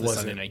 Maybe what was it the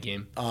wasn't. Sunday night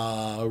game?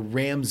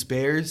 Rams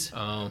Bears.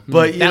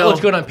 But that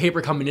looked good on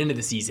paper coming into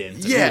the season.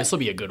 So yeah, this will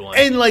be a good one.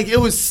 And it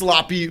was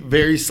sloppy,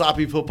 very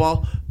sloppy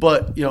football.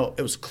 But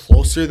it was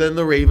closer than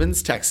the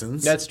Ravens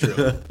Texans. That's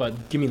true.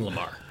 But give me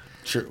Lamar.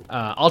 True.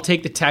 I'll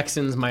take the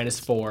Texans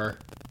 -4.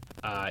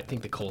 I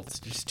think the Colts.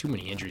 Just too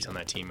many injuries on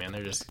that team, man.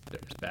 They're just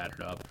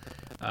battered up.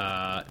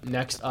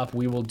 Next up,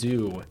 we will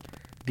do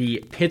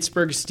the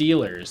Pittsburgh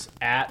Steelers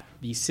at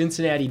the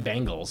Cincinnati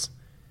Bengals.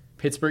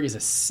 Pittsburgh is a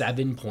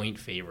 7-point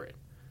favorite.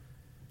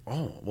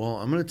 Oh, well,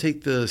 I'm going to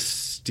take the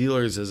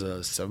Steelers as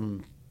a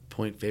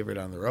 7-point favorite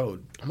on the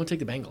road. I'm going to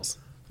take the Bengals.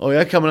 Oh,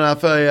 yeah, coming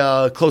off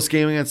a close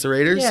game against the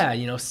Raiders? Yeah,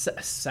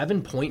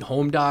 7-point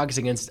home dogs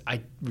against a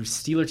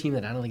Steeler team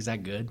that I don't think is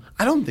that good.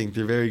 I don't think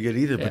they're very good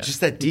either, but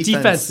just that defense.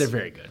 Defense, they're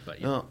very good. But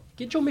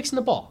get Joe Mixon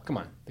the ball. Come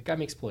on. The guy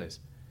makes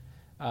plays.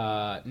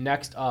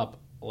 Next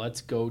up,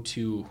 let's go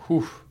to,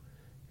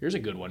 here's a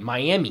good one.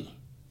 Miami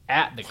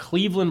at the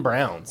Cleveland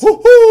Browns.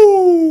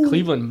 Woo-hoo!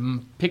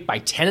 Cleveland picked by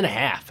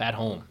 10.5 at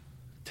home.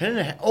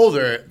 10.5. Oh,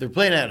 they're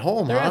playing at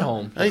home. They're at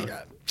home.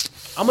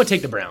 I'm going to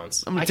take the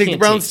Browns. I'm going to take the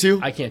Browns too.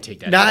 I can't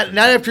take that. Not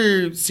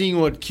after seeing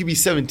what QB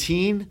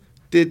 17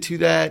 did to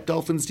that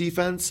Dolphins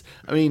defense.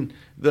 I mean,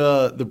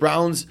 the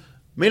Browns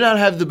may not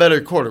have the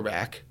better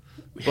quarterback,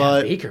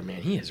 but Baker,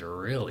 man, he has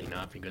really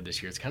not been good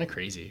this year. It's kind of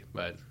crazy,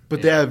 but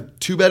they have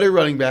 2 better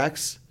running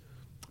backs.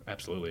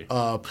 Absolutely.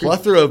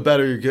 Plethora of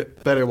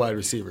better wide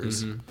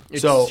receivers. Mm-hmm.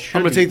 So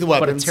I'm going to take the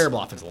weapons. But a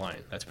terrible offensive line.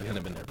 That's kind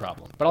of been their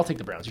problem. But I'll take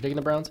the Browns. You're taking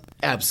the Browns?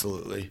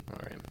 Absolutely. All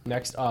right.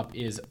 Next up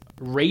is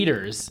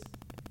Raiders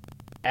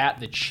at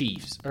the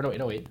Chiefs. Or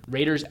no, wait.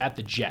 Raiders at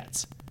the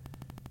Jets.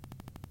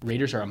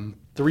 Raiders are a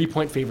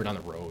 3-point favorite on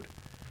the road.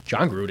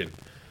 John Gruden.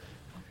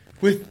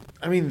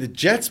 The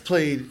Jets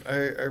played,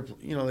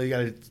 they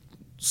got a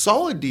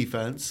solid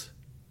defense.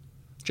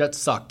 Jets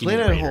suck. Give me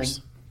the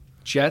Raiders.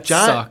 Jets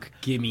suck.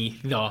 Give me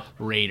the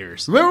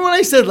Raiders. Remember when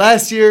I said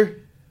last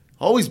year,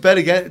 always bet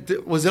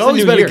against? Was it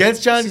always bet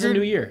against John Gruden? This is a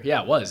new year.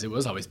 Yeah, it was. It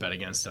was always bet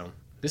against him.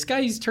 This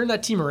guy, he's turned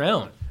that team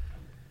around.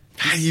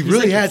 He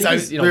really has.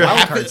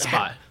 Wild card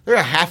spot. They're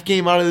a half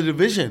game out of the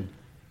division.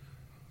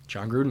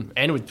 John Gruden.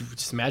 And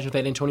just imagine if they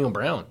had Antonio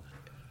Brown.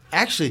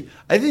 Actually,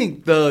 I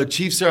think the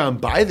Chiefs are on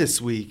bye this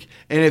week,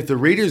 and if the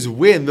Raiders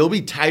win, they'll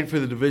be tied for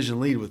the division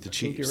lead with the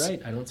Chiefs. I think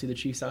you're right. I don't see the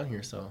Chiefs on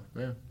here, so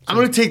yeah. I'm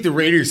going to take the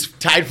Raiders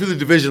tied for the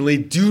division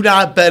lead. Do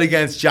not bet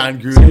against John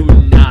Gruden.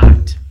 Do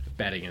not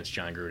bet against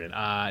John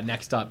Gruden.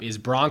 Next up is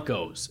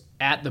Broncos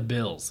at the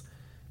Bills.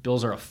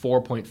 Bills are a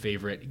 4-point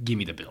favorite. Give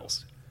me the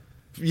Bills.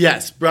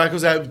 Yes,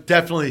 Broncos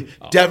definitely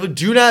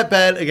do not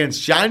bet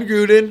against John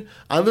Gruden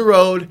on the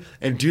road,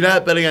 and do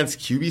not bet against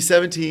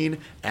QB17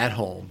 at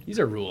home. These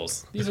are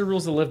rules. These are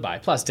rules to live by.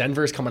 Plus,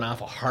 Denver's coming off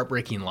a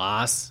heartbreaking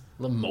loss.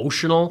 A little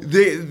emotional.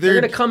 They're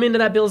going to come into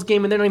that Bills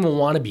game, and they don't even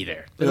want to be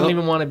there. They don't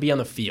even want to be on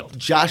the field.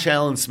 Josh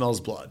Allen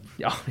smells blood.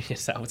 Oh,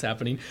 is that what's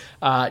happening?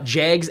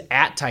 Jags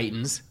at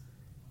Titans.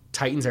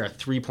 Titans are a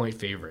 3-point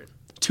favorite.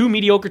 Two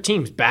mediocre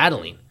teams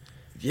battling.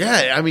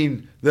 Yeah, I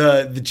mean,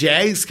 the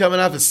Jags coming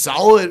off a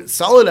solid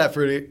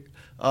effort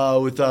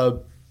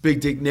with Big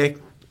Dick Nick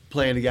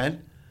playing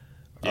again.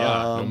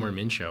 Yeah, no more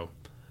Minshew.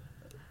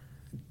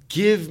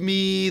 Give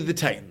me the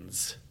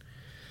Titans.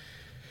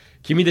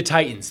 Give me the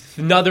Titans.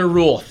 Another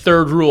rule,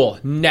 third rule,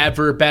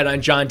 never bet on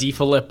John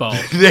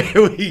DeFilippo.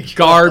 There we go.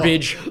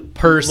 Garbage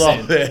person.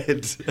 Love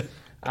it.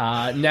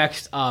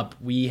 Next up,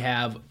 we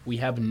have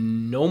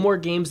no more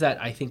games that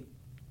I think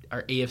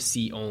are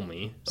AFC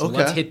only. So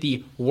let's hit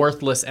the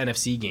worthless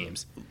NFC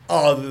games.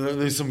 Oh,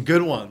 there's some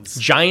good ones.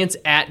 Giants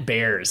at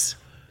Bears.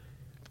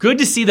 Good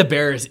to see the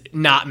Bears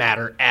not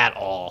matter at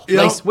all.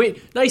 Yep.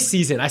 Nice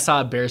season. I saw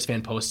a Bears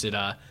fan posted,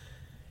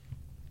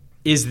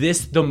 is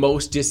this the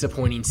most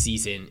disappointing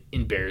season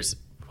in Bears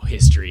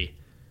history?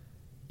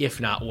 If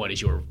not, what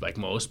is your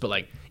most?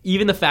 But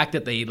even the fact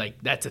that they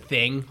that's a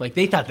thing.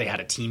 They thought they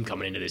had a team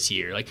coming into this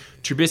year.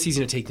 Trubisky's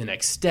going to take the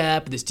next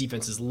step. This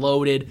defense is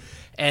loaded,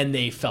 and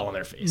they fell on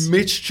their face.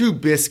 Mitch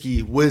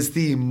Trubisky was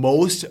the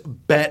most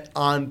bet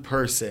on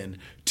person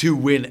to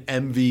win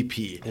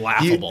MVP.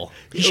 Laughable.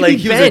 He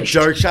was a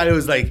dark shot. It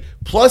was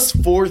plus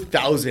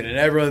 4,000, and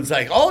everyone's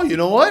like, "Oh, you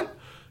know what?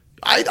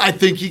 I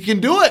think he can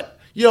do it."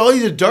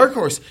 He's a dark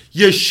horse.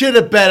 You should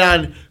have bet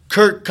on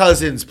Kirk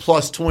Cousins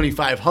plus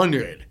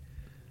 2,500.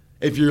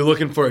 If you're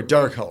looking for a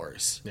dark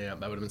horse. Yeah,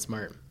 that would have been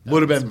smart.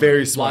 Would have been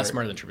very smart. A lot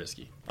smarter than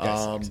Trubisky.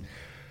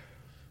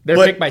 They're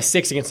picked by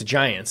 6 against the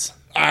Giants.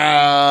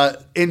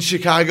 In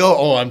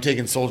Chicago, I'm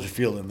taking Soldier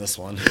Field in this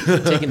one.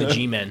 Taking the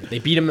G-Men. They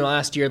beat them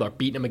last year. They're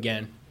beating them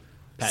again.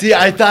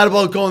 I thought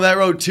about going that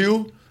road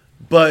too,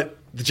 but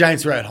the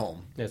Giants were at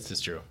home. This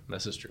is true.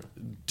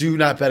 Do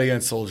not bet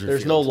against Soldier Field.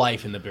 There's no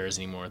life in the Bears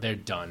anymore. They're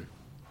done.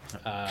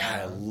 God,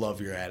 I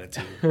love your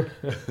attitude.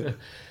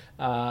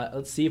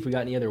 Let's see if we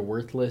got any other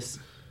worthless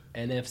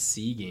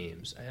NFC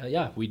games.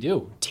 Yeah, we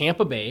do.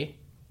 Tampa Bay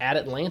at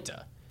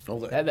Atlanta.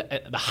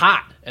 The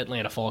hot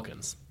Atlanta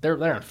Falcons. They're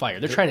on fire.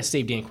 They're trying to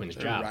save Dan Quinn's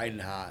job. Riding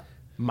hot.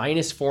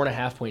 Minus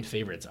 4.5-point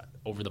favorites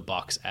over the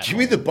Bucs. Give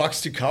me the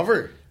Bucs to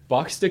cover.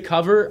 Bucs to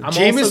cover.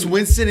 Jameis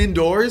Winston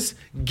indoors.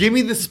 Give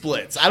me the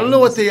splits. I don't know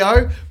what they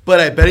are,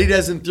 but I bet he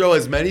doesn't throw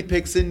as many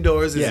picks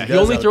indoors as he does he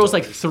only outdoors.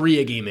 throws 3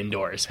 a game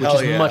indoors, which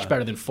is much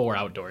better than 4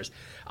 outdoors.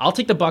 I'll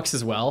take the Bucs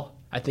as well.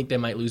 I think they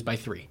might lose by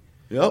 3.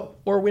 Yep.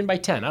 Or win by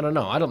 10. I don't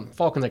know.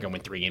 Falcons aren't going to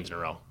win 3 games in a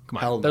row. Come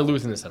on. They're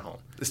losing this at home.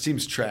 This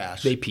team's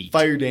trash. They peaked.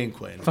 Fire Dan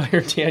Quinn.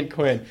 Here's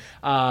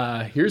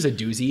a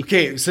doozy.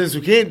 Okay, since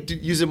we can't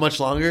use it much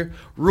longer,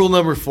 rule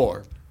number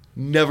 4.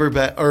 Never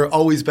bet or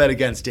always bet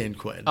against Dan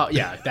Quinn. Oh,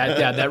 yeah.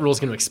 That rule's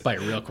going to expire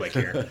real quick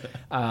here.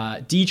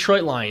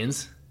 Detroit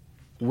Lions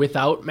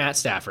without Matt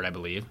Stafford, I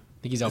believe.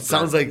 I think he's out.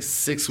 Sounds like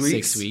 6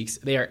 weeks. 6 weeks.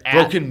 They are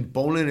broken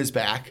bone in his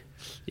back.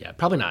 Yeah,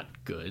 probably not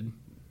good.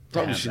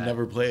 Probably should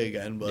never play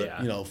again, but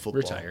football.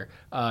 Retire.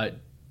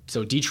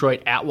 So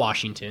Detroit at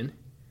Washington,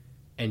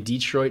 and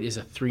Detroit is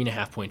a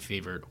 3.5-point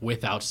favorite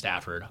without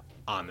Stafford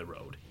on the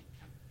road.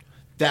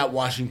 That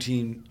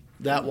Washington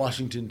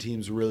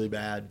team's really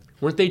bad.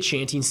 Weren't they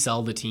chanting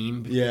 "sell the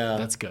team"? Yeah,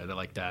 that's good. I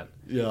like that.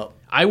 Yeah,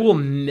 I will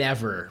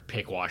never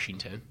pick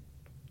Washington.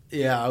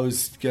 Yeah, I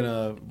was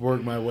gonna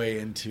work my way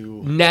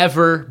into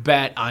never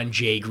bet on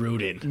Jay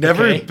Gruden.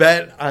 Never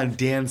bet on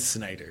Dan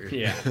Snyder.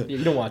 Yeah,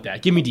 you don't want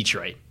that. Give me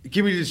Detroit.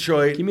 Give me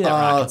Detroit. Give me that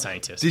rocket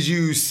scientist. Did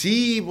you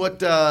see what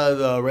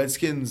the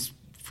Redskins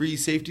free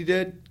safety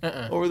did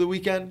over the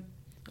weekend?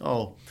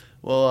 Oh,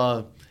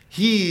 well,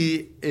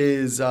 he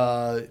is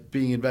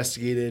being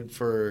investigated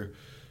for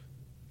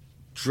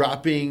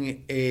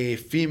dropping a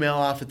female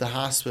off at the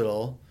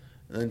hospital,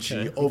 and then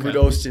she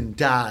overdosed and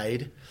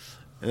died.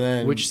 And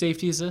then, which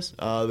safety is this?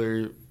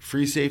 Their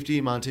free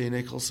safety, Monte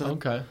Nicholson.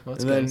 Okay,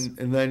 that's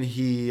and then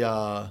he,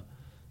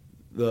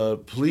 the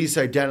police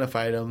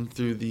identified him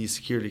through the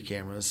security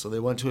cameras. So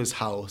they went to his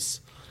house,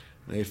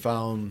 and they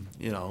found,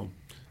 a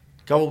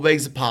couple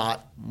bags of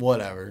pot,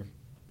 whatever,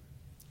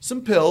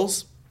 some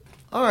pills.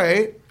 All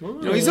right,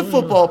 he's a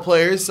football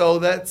player, so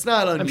that's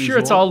not unusual. I'm sure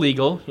it's all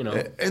legal,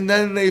 And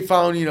then they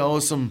found,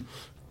 some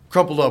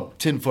crumpled up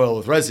tinfoil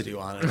with residue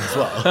on it as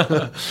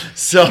well.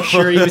 So I'm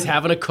sure he was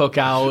having a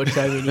cookout.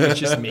 I mean, he was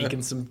just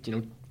making some,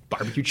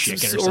 barbecue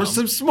chicken or something. Or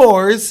some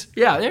s'mores.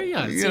 Yeah, there you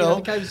go.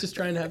 The guy was just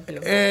trying to have,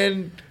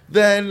 And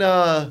then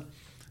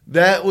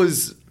that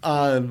was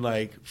on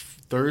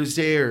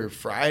Thursday or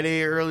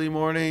Friday early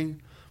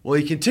morning. Well,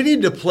 he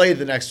continued to play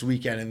the next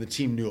weekend, and the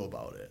team knew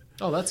about it.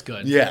 Oh, that's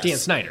good. Yes. Dan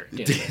Snyder.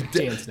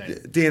 Dan Snyder.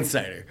 Dan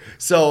Snyder.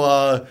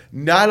 So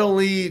not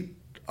only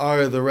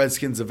are the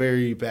Redskins a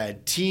very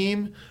bad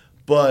team,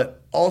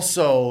 but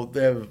also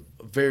they have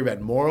very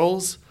bad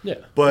morals. Yeah.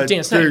 But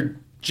Dan Snyder. their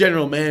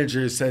general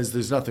manager says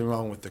there's nothing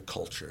wrong with the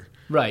culture.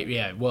 Right,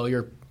 yeah. Well,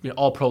 your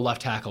all-pro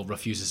left tackle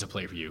refuses to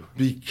play for you.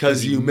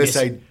 Because you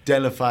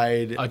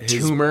misidentified a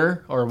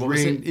tumor, or what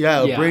was it?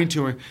 Yeah, a brain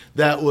tumor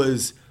that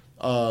was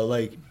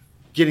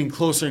getting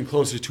closer and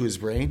closer to his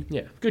brain.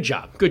 Yeah, good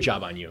job. Good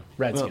job on you,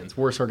 Redskins.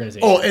 Worst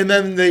organization. Oh, and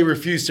then they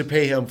refused to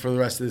pay him for the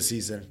rest of the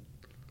season.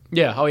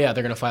 Yeah, they're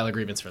going to file a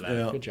grievance for that.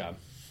 Yeah. Good job.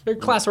 They're a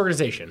class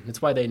organization.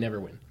 That's why they never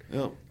win.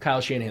 Yep.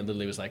 Kyle Shanahan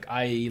literally was like,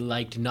 I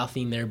liked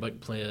nothing there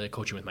but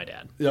coaching with my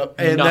dad. Yep.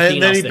 And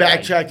then he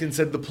backtracked and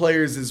said the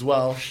players as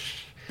well.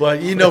 But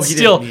he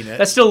didn't mean it.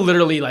 That's still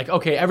literally like,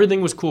 okay,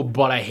 everything was cool,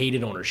 but I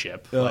hated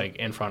ownership,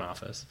 and front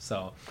office.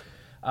 So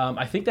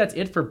I think that's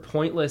it for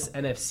pointless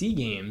NFC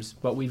games,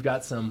 but we've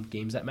got some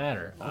games that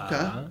matter.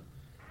 Okay.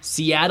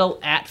 Seattle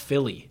at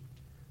Philly.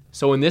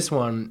 So in this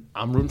one,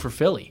 I'm rooting for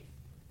Philly.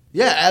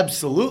 Yeah,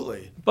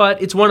 absolutely.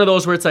 But it's one of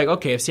those where it's like,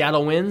 okay, if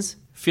Seattle wins,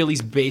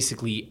 Philly's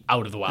basically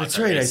out of the wild. That's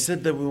right. I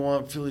said that we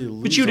want Philly to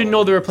lose. But you didn't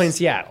know they were playing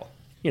Seattle.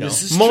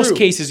 This is most true.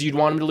 cases you'd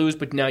want them to lose,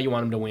 but now you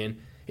want them to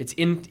win. It's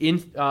in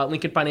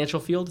Lincoln Financial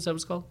Field. Is that what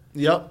it's called?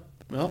 Yep.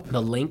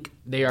 The Link.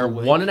 They are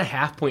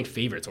 1.5-point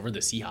favorites over the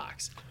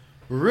Seahawks.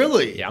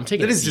 Really? Yeah, I'm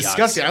taking that is the Seahawks.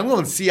 Disgusting. I'm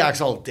going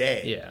Seahawks all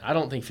day. Yeah, I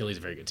don't think Philly's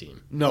a very good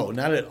team. No,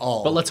 not at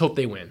all. But let's hope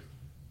they win.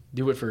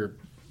 Do it for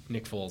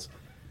Nick Foles.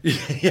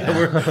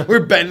 Yeah,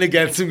 we're betting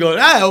against him going,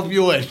 I hope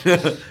you win.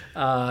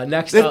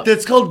 Next up.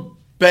 That's called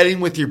betting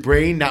with your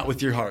brain, not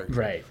with your heart.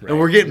 Right. And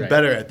we're getting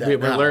better at that.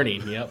 We're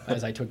learning,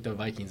 as I took the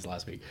Vikings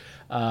last week.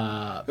 It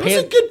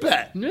was a good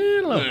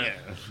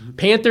bet.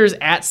 Panthers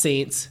at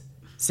Saints.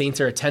 Saints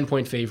are a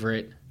 10-point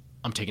favorite.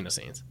 I'm taking the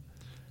Saints.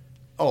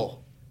 Oh,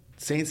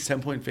 Saints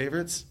 10-point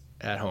favorites?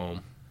 At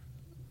home.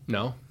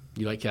 No?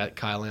 You like that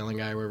Kyle Allen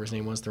guy, wherever his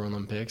name was, throwing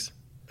them picks?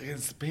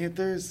 Against the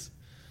Panthers?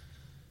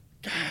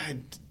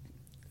 God,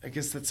 I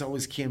guess that's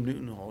always Cam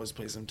Newton who always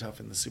plays them tough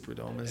in the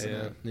Superdome, isn't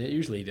it? It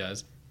usually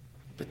does.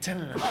 But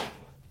 10-0.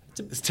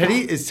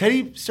 Is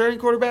Teddy starting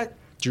quarterback?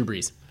 Drew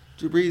Brees.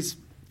 Drew Brees?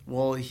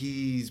 Well,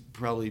 he's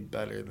probably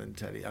better than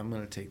Teddy. I'm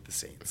going to take the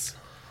Saints.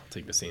 I'll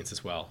take the Saints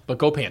as well. But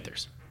go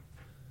Panthers.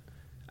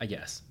 I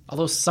guess.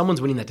 Although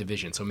someone's winning that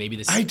division, so maybe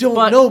this. I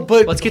don't know,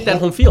 but let's get that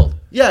home field.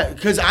 Yeah,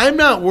 because I'm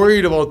not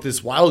worried about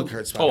this wild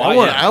card spot. I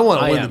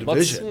want to win the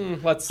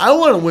division. I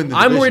want to win the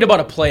division. I'm worried about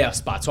a playoff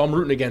spot, so I'm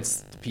rooting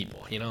against people.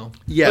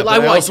 Yeah,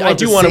 but I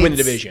do want to win the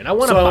division. I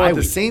want to. I want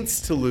the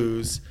Saints to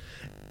lose,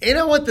 and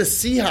I want the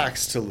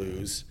Seahawks to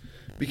lose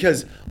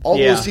because all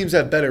those teams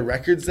have better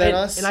records than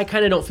us. And I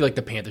kind of don't feel like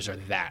the Panthers are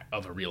that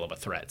of a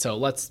threat. So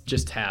let's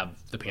just have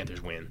the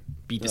Panthers win,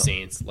 beat the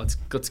Saints. Let's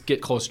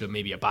get closer to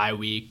maybe a bye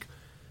week.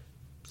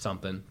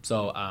 Something.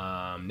 So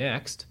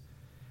next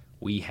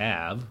we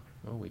have.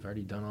 Oh, we've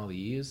already done all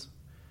these.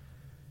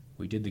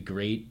 We did the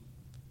great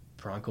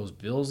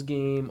Broncos-Bills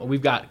game. Oh,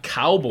 we've got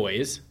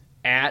Cowboys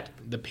at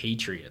the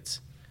Patriots.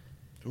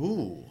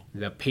 Ooh.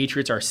 The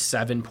Patriots are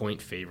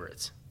 7-point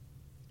favorites.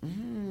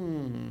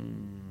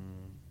 I'm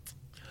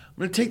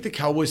going to take the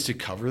Cowboys to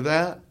cover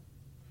that.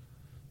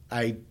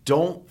 I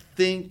don't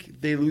think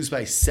they lose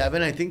by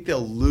 7. I think they'll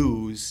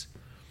lose.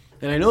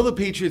 And I know the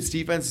Patriots'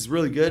 defense is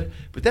really good,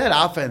 but that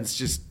offense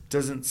just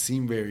doesn't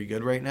seem very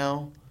good right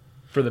now.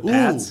 For the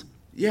Pats?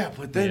 Yeah,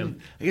 but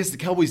then I guess the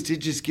Cowboys did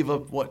just give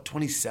up,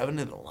 27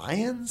 to the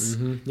Lions?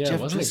 Mm-hmm. Yeah,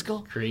 Jeff wasn't Driscoll?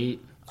 it great?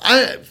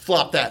 I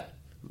flop that.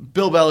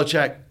 Bill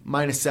Belichick,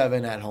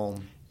 -7 at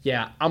home.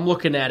 Yeah, I'm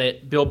looking at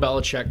it. Bill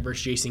Belichick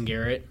versus Jason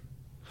Garrett.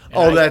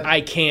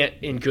 I can't,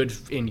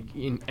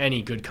 in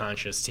any good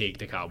conscience, take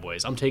the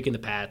Cowboys. I'm taking the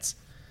Pats,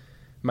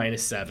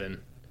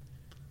 -7.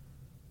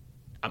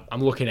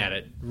 I'm looking at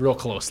it real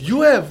closely.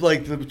 You have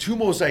the two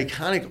most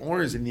iconic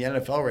owners in the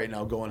NFL right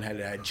now going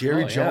head-to-head.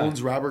 Jerry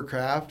Jones, Robert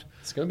Kraft.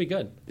 It's going to be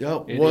good.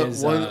 Yep.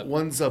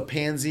 One's a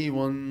pansy.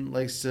 One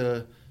likes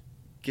to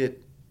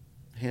get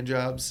hand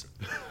jobs.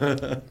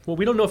 Well,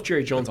 we don't know if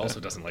Jerry Jones also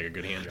doesn't like a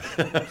good hand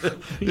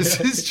job. This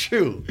is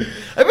true. I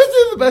bet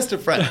they're the best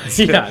of friends.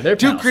 Yeah, they're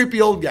two pals. creepy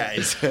old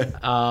guys.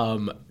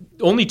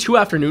 Only 2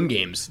 afternoon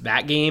games.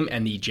 That game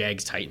and the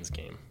Jags-Titans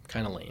game.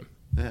 Kind of lame.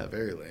 Yeah,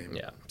 very lame.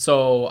 Yeah.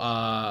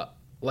 So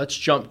let's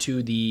jump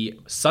to the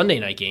Sunday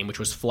night game, which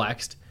was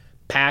flexed.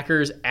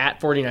 Packers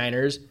at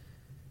 49ers.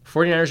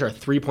 49ers are a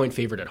 3-point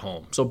favorite at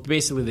home. So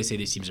basically they say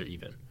these teams are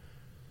even.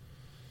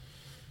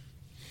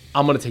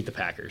 I'm going to take the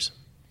Packers.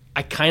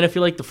 I kind of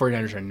feel like the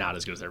 49ers are not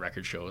as good as their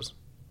record shows.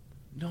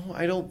 No,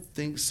 I don't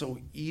think so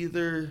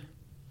either.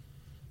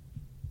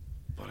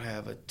 But I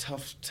have a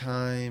tough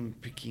time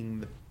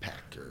picking the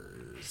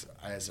Packers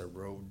as a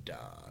road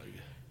dog.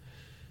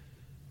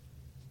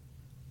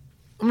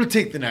 I'm going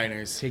to take the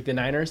Niners. Take the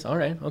Niners? All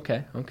right.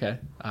 Okay.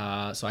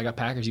 So I got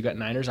Packers. You got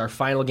Niners. Our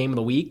final game of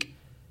the week,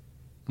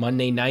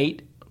 Monday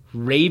night,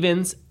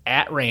 Ravens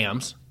at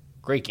Rams.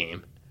 Great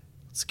game.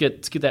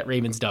 Let's get that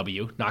Ravens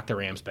W. Knock the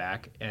Rams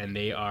back, and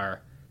the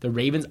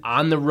Ravens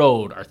on the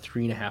road are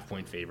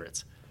 3.5-point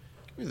favorites.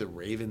 Give me the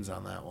Ravens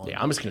on that one.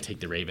 Yeah, I'm just gonna take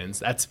the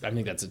Ravens. I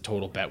think that's a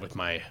total bet with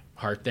my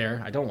heart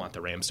there. I don't want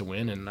the Rams to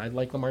win, and I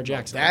like Lamar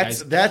Jackson.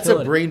 That's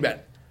a brain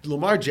bet.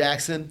 Lamar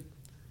Jackson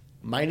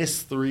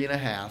minus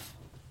 3.5.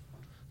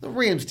 The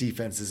Rams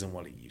defense isn't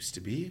what it used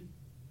to be,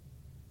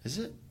 is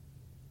it?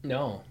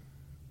 No,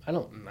 I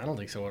don't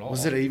think so at all.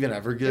 Was it even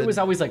ever good? It was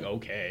always like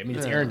okay. I mean,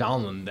 it's Aaron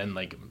Donald, and then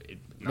like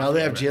now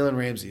they have Jalen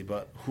Ramsey,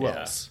 but who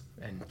else?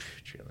 And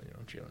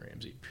Jalen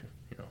Ramsey,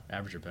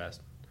 average or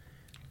best.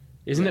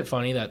 Isn't it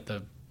funny that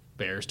the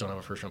Bears don't have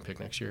a first round pick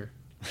next year?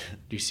 Do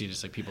you see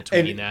just like people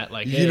tweeting that?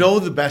 Like, you know,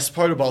 the best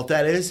part about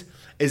that is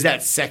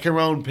that second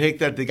round pick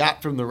that they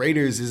got from the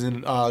Raiders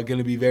isn't going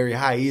to be very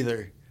high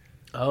either.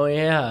 Oh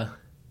yeah.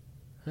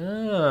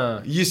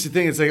 You used to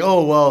think it's like,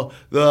 oh well,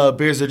 the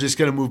Bears are just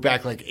going to move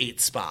back like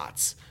 8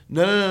 spots.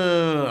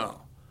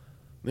 No.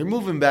 They're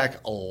moving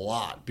back a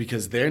lot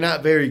because they're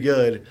not very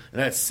good,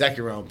 and that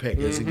second round pick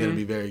isn't going to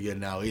be very good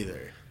now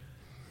either.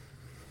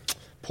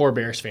 Poor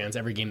Bears fans.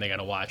 Every game they got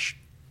to watch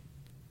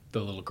the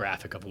little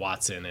graphic of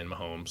Watson and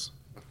Mahomes.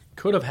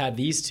 Could have had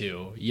these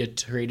two. You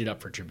traded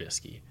up for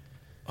Trubisky.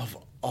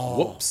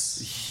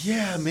 Whoops.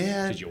 Yeah,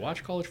 man. Did you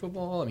watch college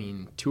football? I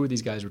mean, 2 of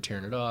these guys were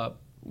tearing it up.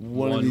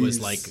 One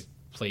was like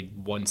played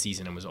 1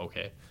 season and was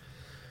okay.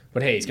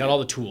 But hey, he's got all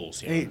the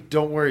tools. Hey,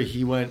 don't worry.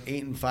 He went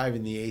 8-5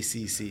 in the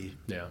ACC.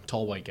 Yeah,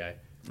 tall white guy.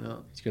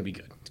 No. He's gonna be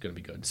good. It's gonna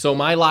be good. So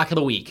my lock of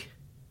the week.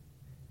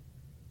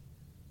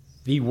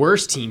 The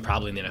worst team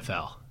probably in the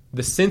NFL.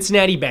 The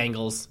Cincinnati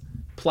Bengals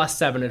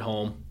 +7 at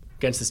home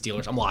against the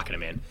Steelers. I'm locking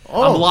them in.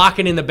 I'm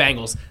locking in the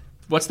Bengals.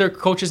 What's their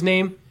coach's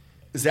name?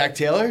 Zach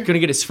Taylor? Going to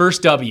get his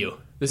first W.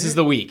 This is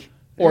the week.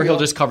 Or he'll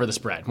just cover the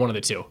spread. One of the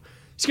two.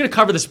 He's going to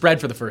cover the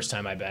spread for the first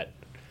time, I bet.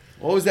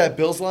 What was that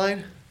Bills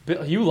line?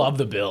 You love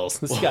the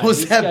Bills. What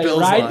was that Bills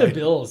line? Ride the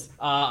Bills.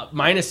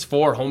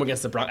 -4 home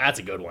against the Broncos. That's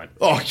a good one.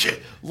 Okay.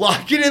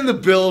 Locking in the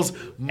Bills.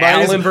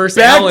 Allen versus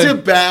Allen.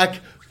 Back-to-back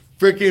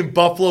freaking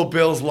Buffalo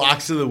Bills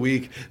locks of the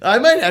week. I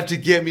might have to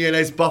get me a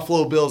nice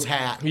Buffalo Bills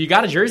hat. You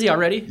got a jersey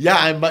already? Yeah,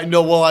 I might.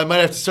 No, well, I might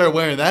have to start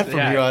wearing that from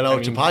here on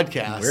out to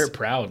podcast. Wear it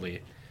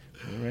proudly.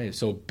 All right,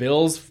 so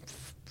Bills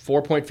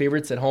 4-point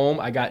favorites at home.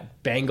 I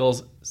got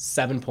Bengals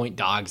 7-point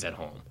dogs at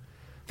home.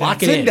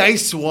 That's a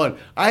nice one.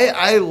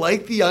 I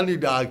like the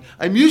underdog.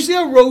 I'm usually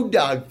a road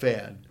dog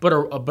fan. But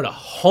a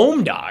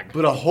home dog.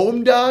 But a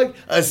home dog?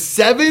 A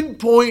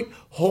 7-point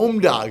home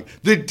dog.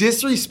 The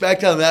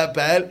disrespect on that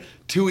bet,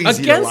 too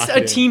easy to lock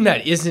against a team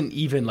that isn't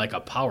even like a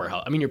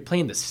powerhouse. I mean, you're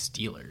playing the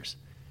Steelers.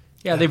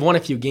 Yeah, they've won a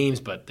few games,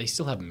 but they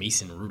still have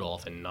Mason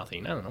Rudolph and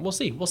nothing. I don't know. We'll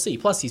see.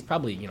 Plus, he's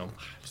probably,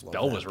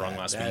 bell was wrong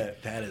last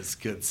week. That is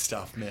good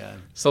stuff,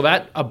 man. So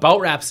that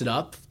about wraps it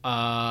up.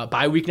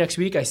 Bye week next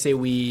week, I say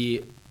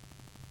we'll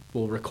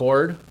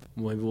record.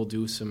 Maybe we'll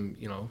do some,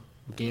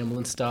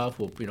 gambling stuff.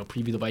 We'll,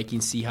 preview the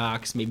Vikings,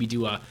 Seahawks. Maybe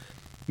do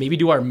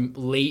our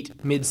late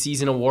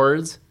mid-season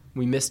awards.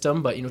 We missed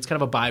them, but it's kind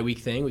of a bye week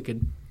thing. We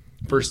could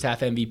first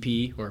half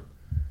MVP or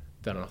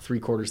I don't know,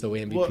 3/4 the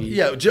way MVP. Well,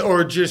 yeah,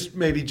 or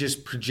maybe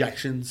just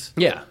projections.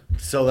 Yeah.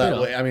 So that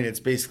way, I mean,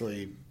 it's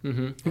basically.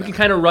 Mm-hmm. We can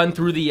kind of run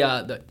through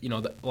the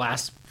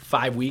last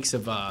 5 weeks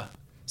of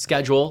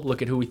schedule.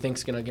 Look at who we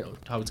think's gonna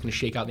how it's gonna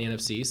shake out in the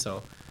NFC.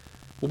 So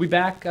we'll be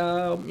back.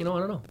 I don't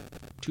know,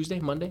 Tuesday,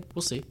 Monday.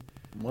 We'll see.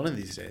 One of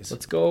these days.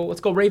 Let's go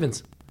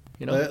Ravens.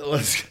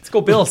 Let's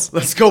go Bills.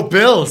 Let's go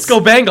Bills. Let's go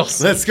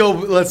Bengals.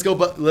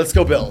 Let's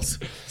go Bills.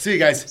 See you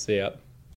guys. See ya.